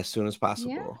as soon as Yeah,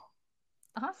 possible.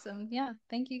 awesome. Yeah,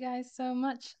 thank you guys so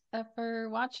much for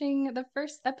watching the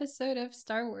first episode of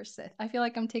Star Wars Sith. I feel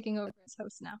like I'm taking over as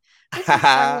host now. This was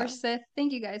Star Wars Sith.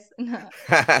 Thank you guys.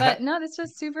 But no, this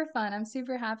was super fun. I'm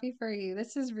super happy for you.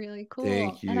 This is really Thank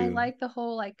cool. And I you. like the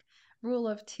whole like rule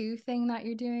of two thing that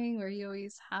you're doing where you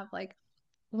always have like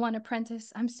one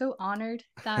apprentice. I'm so honored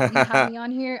that you have me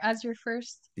on here as your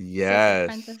first Sith Yes.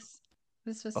 apprentice.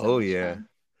 This was so Oh much yeah. fun.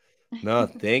 No,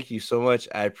 thank you so much.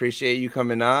 I appreciate you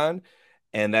coming on.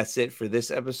 And that's it for this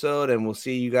episode. And we'll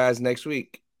see you guys next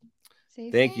week. See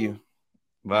you Thank you. soon.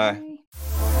 Bye. Bye.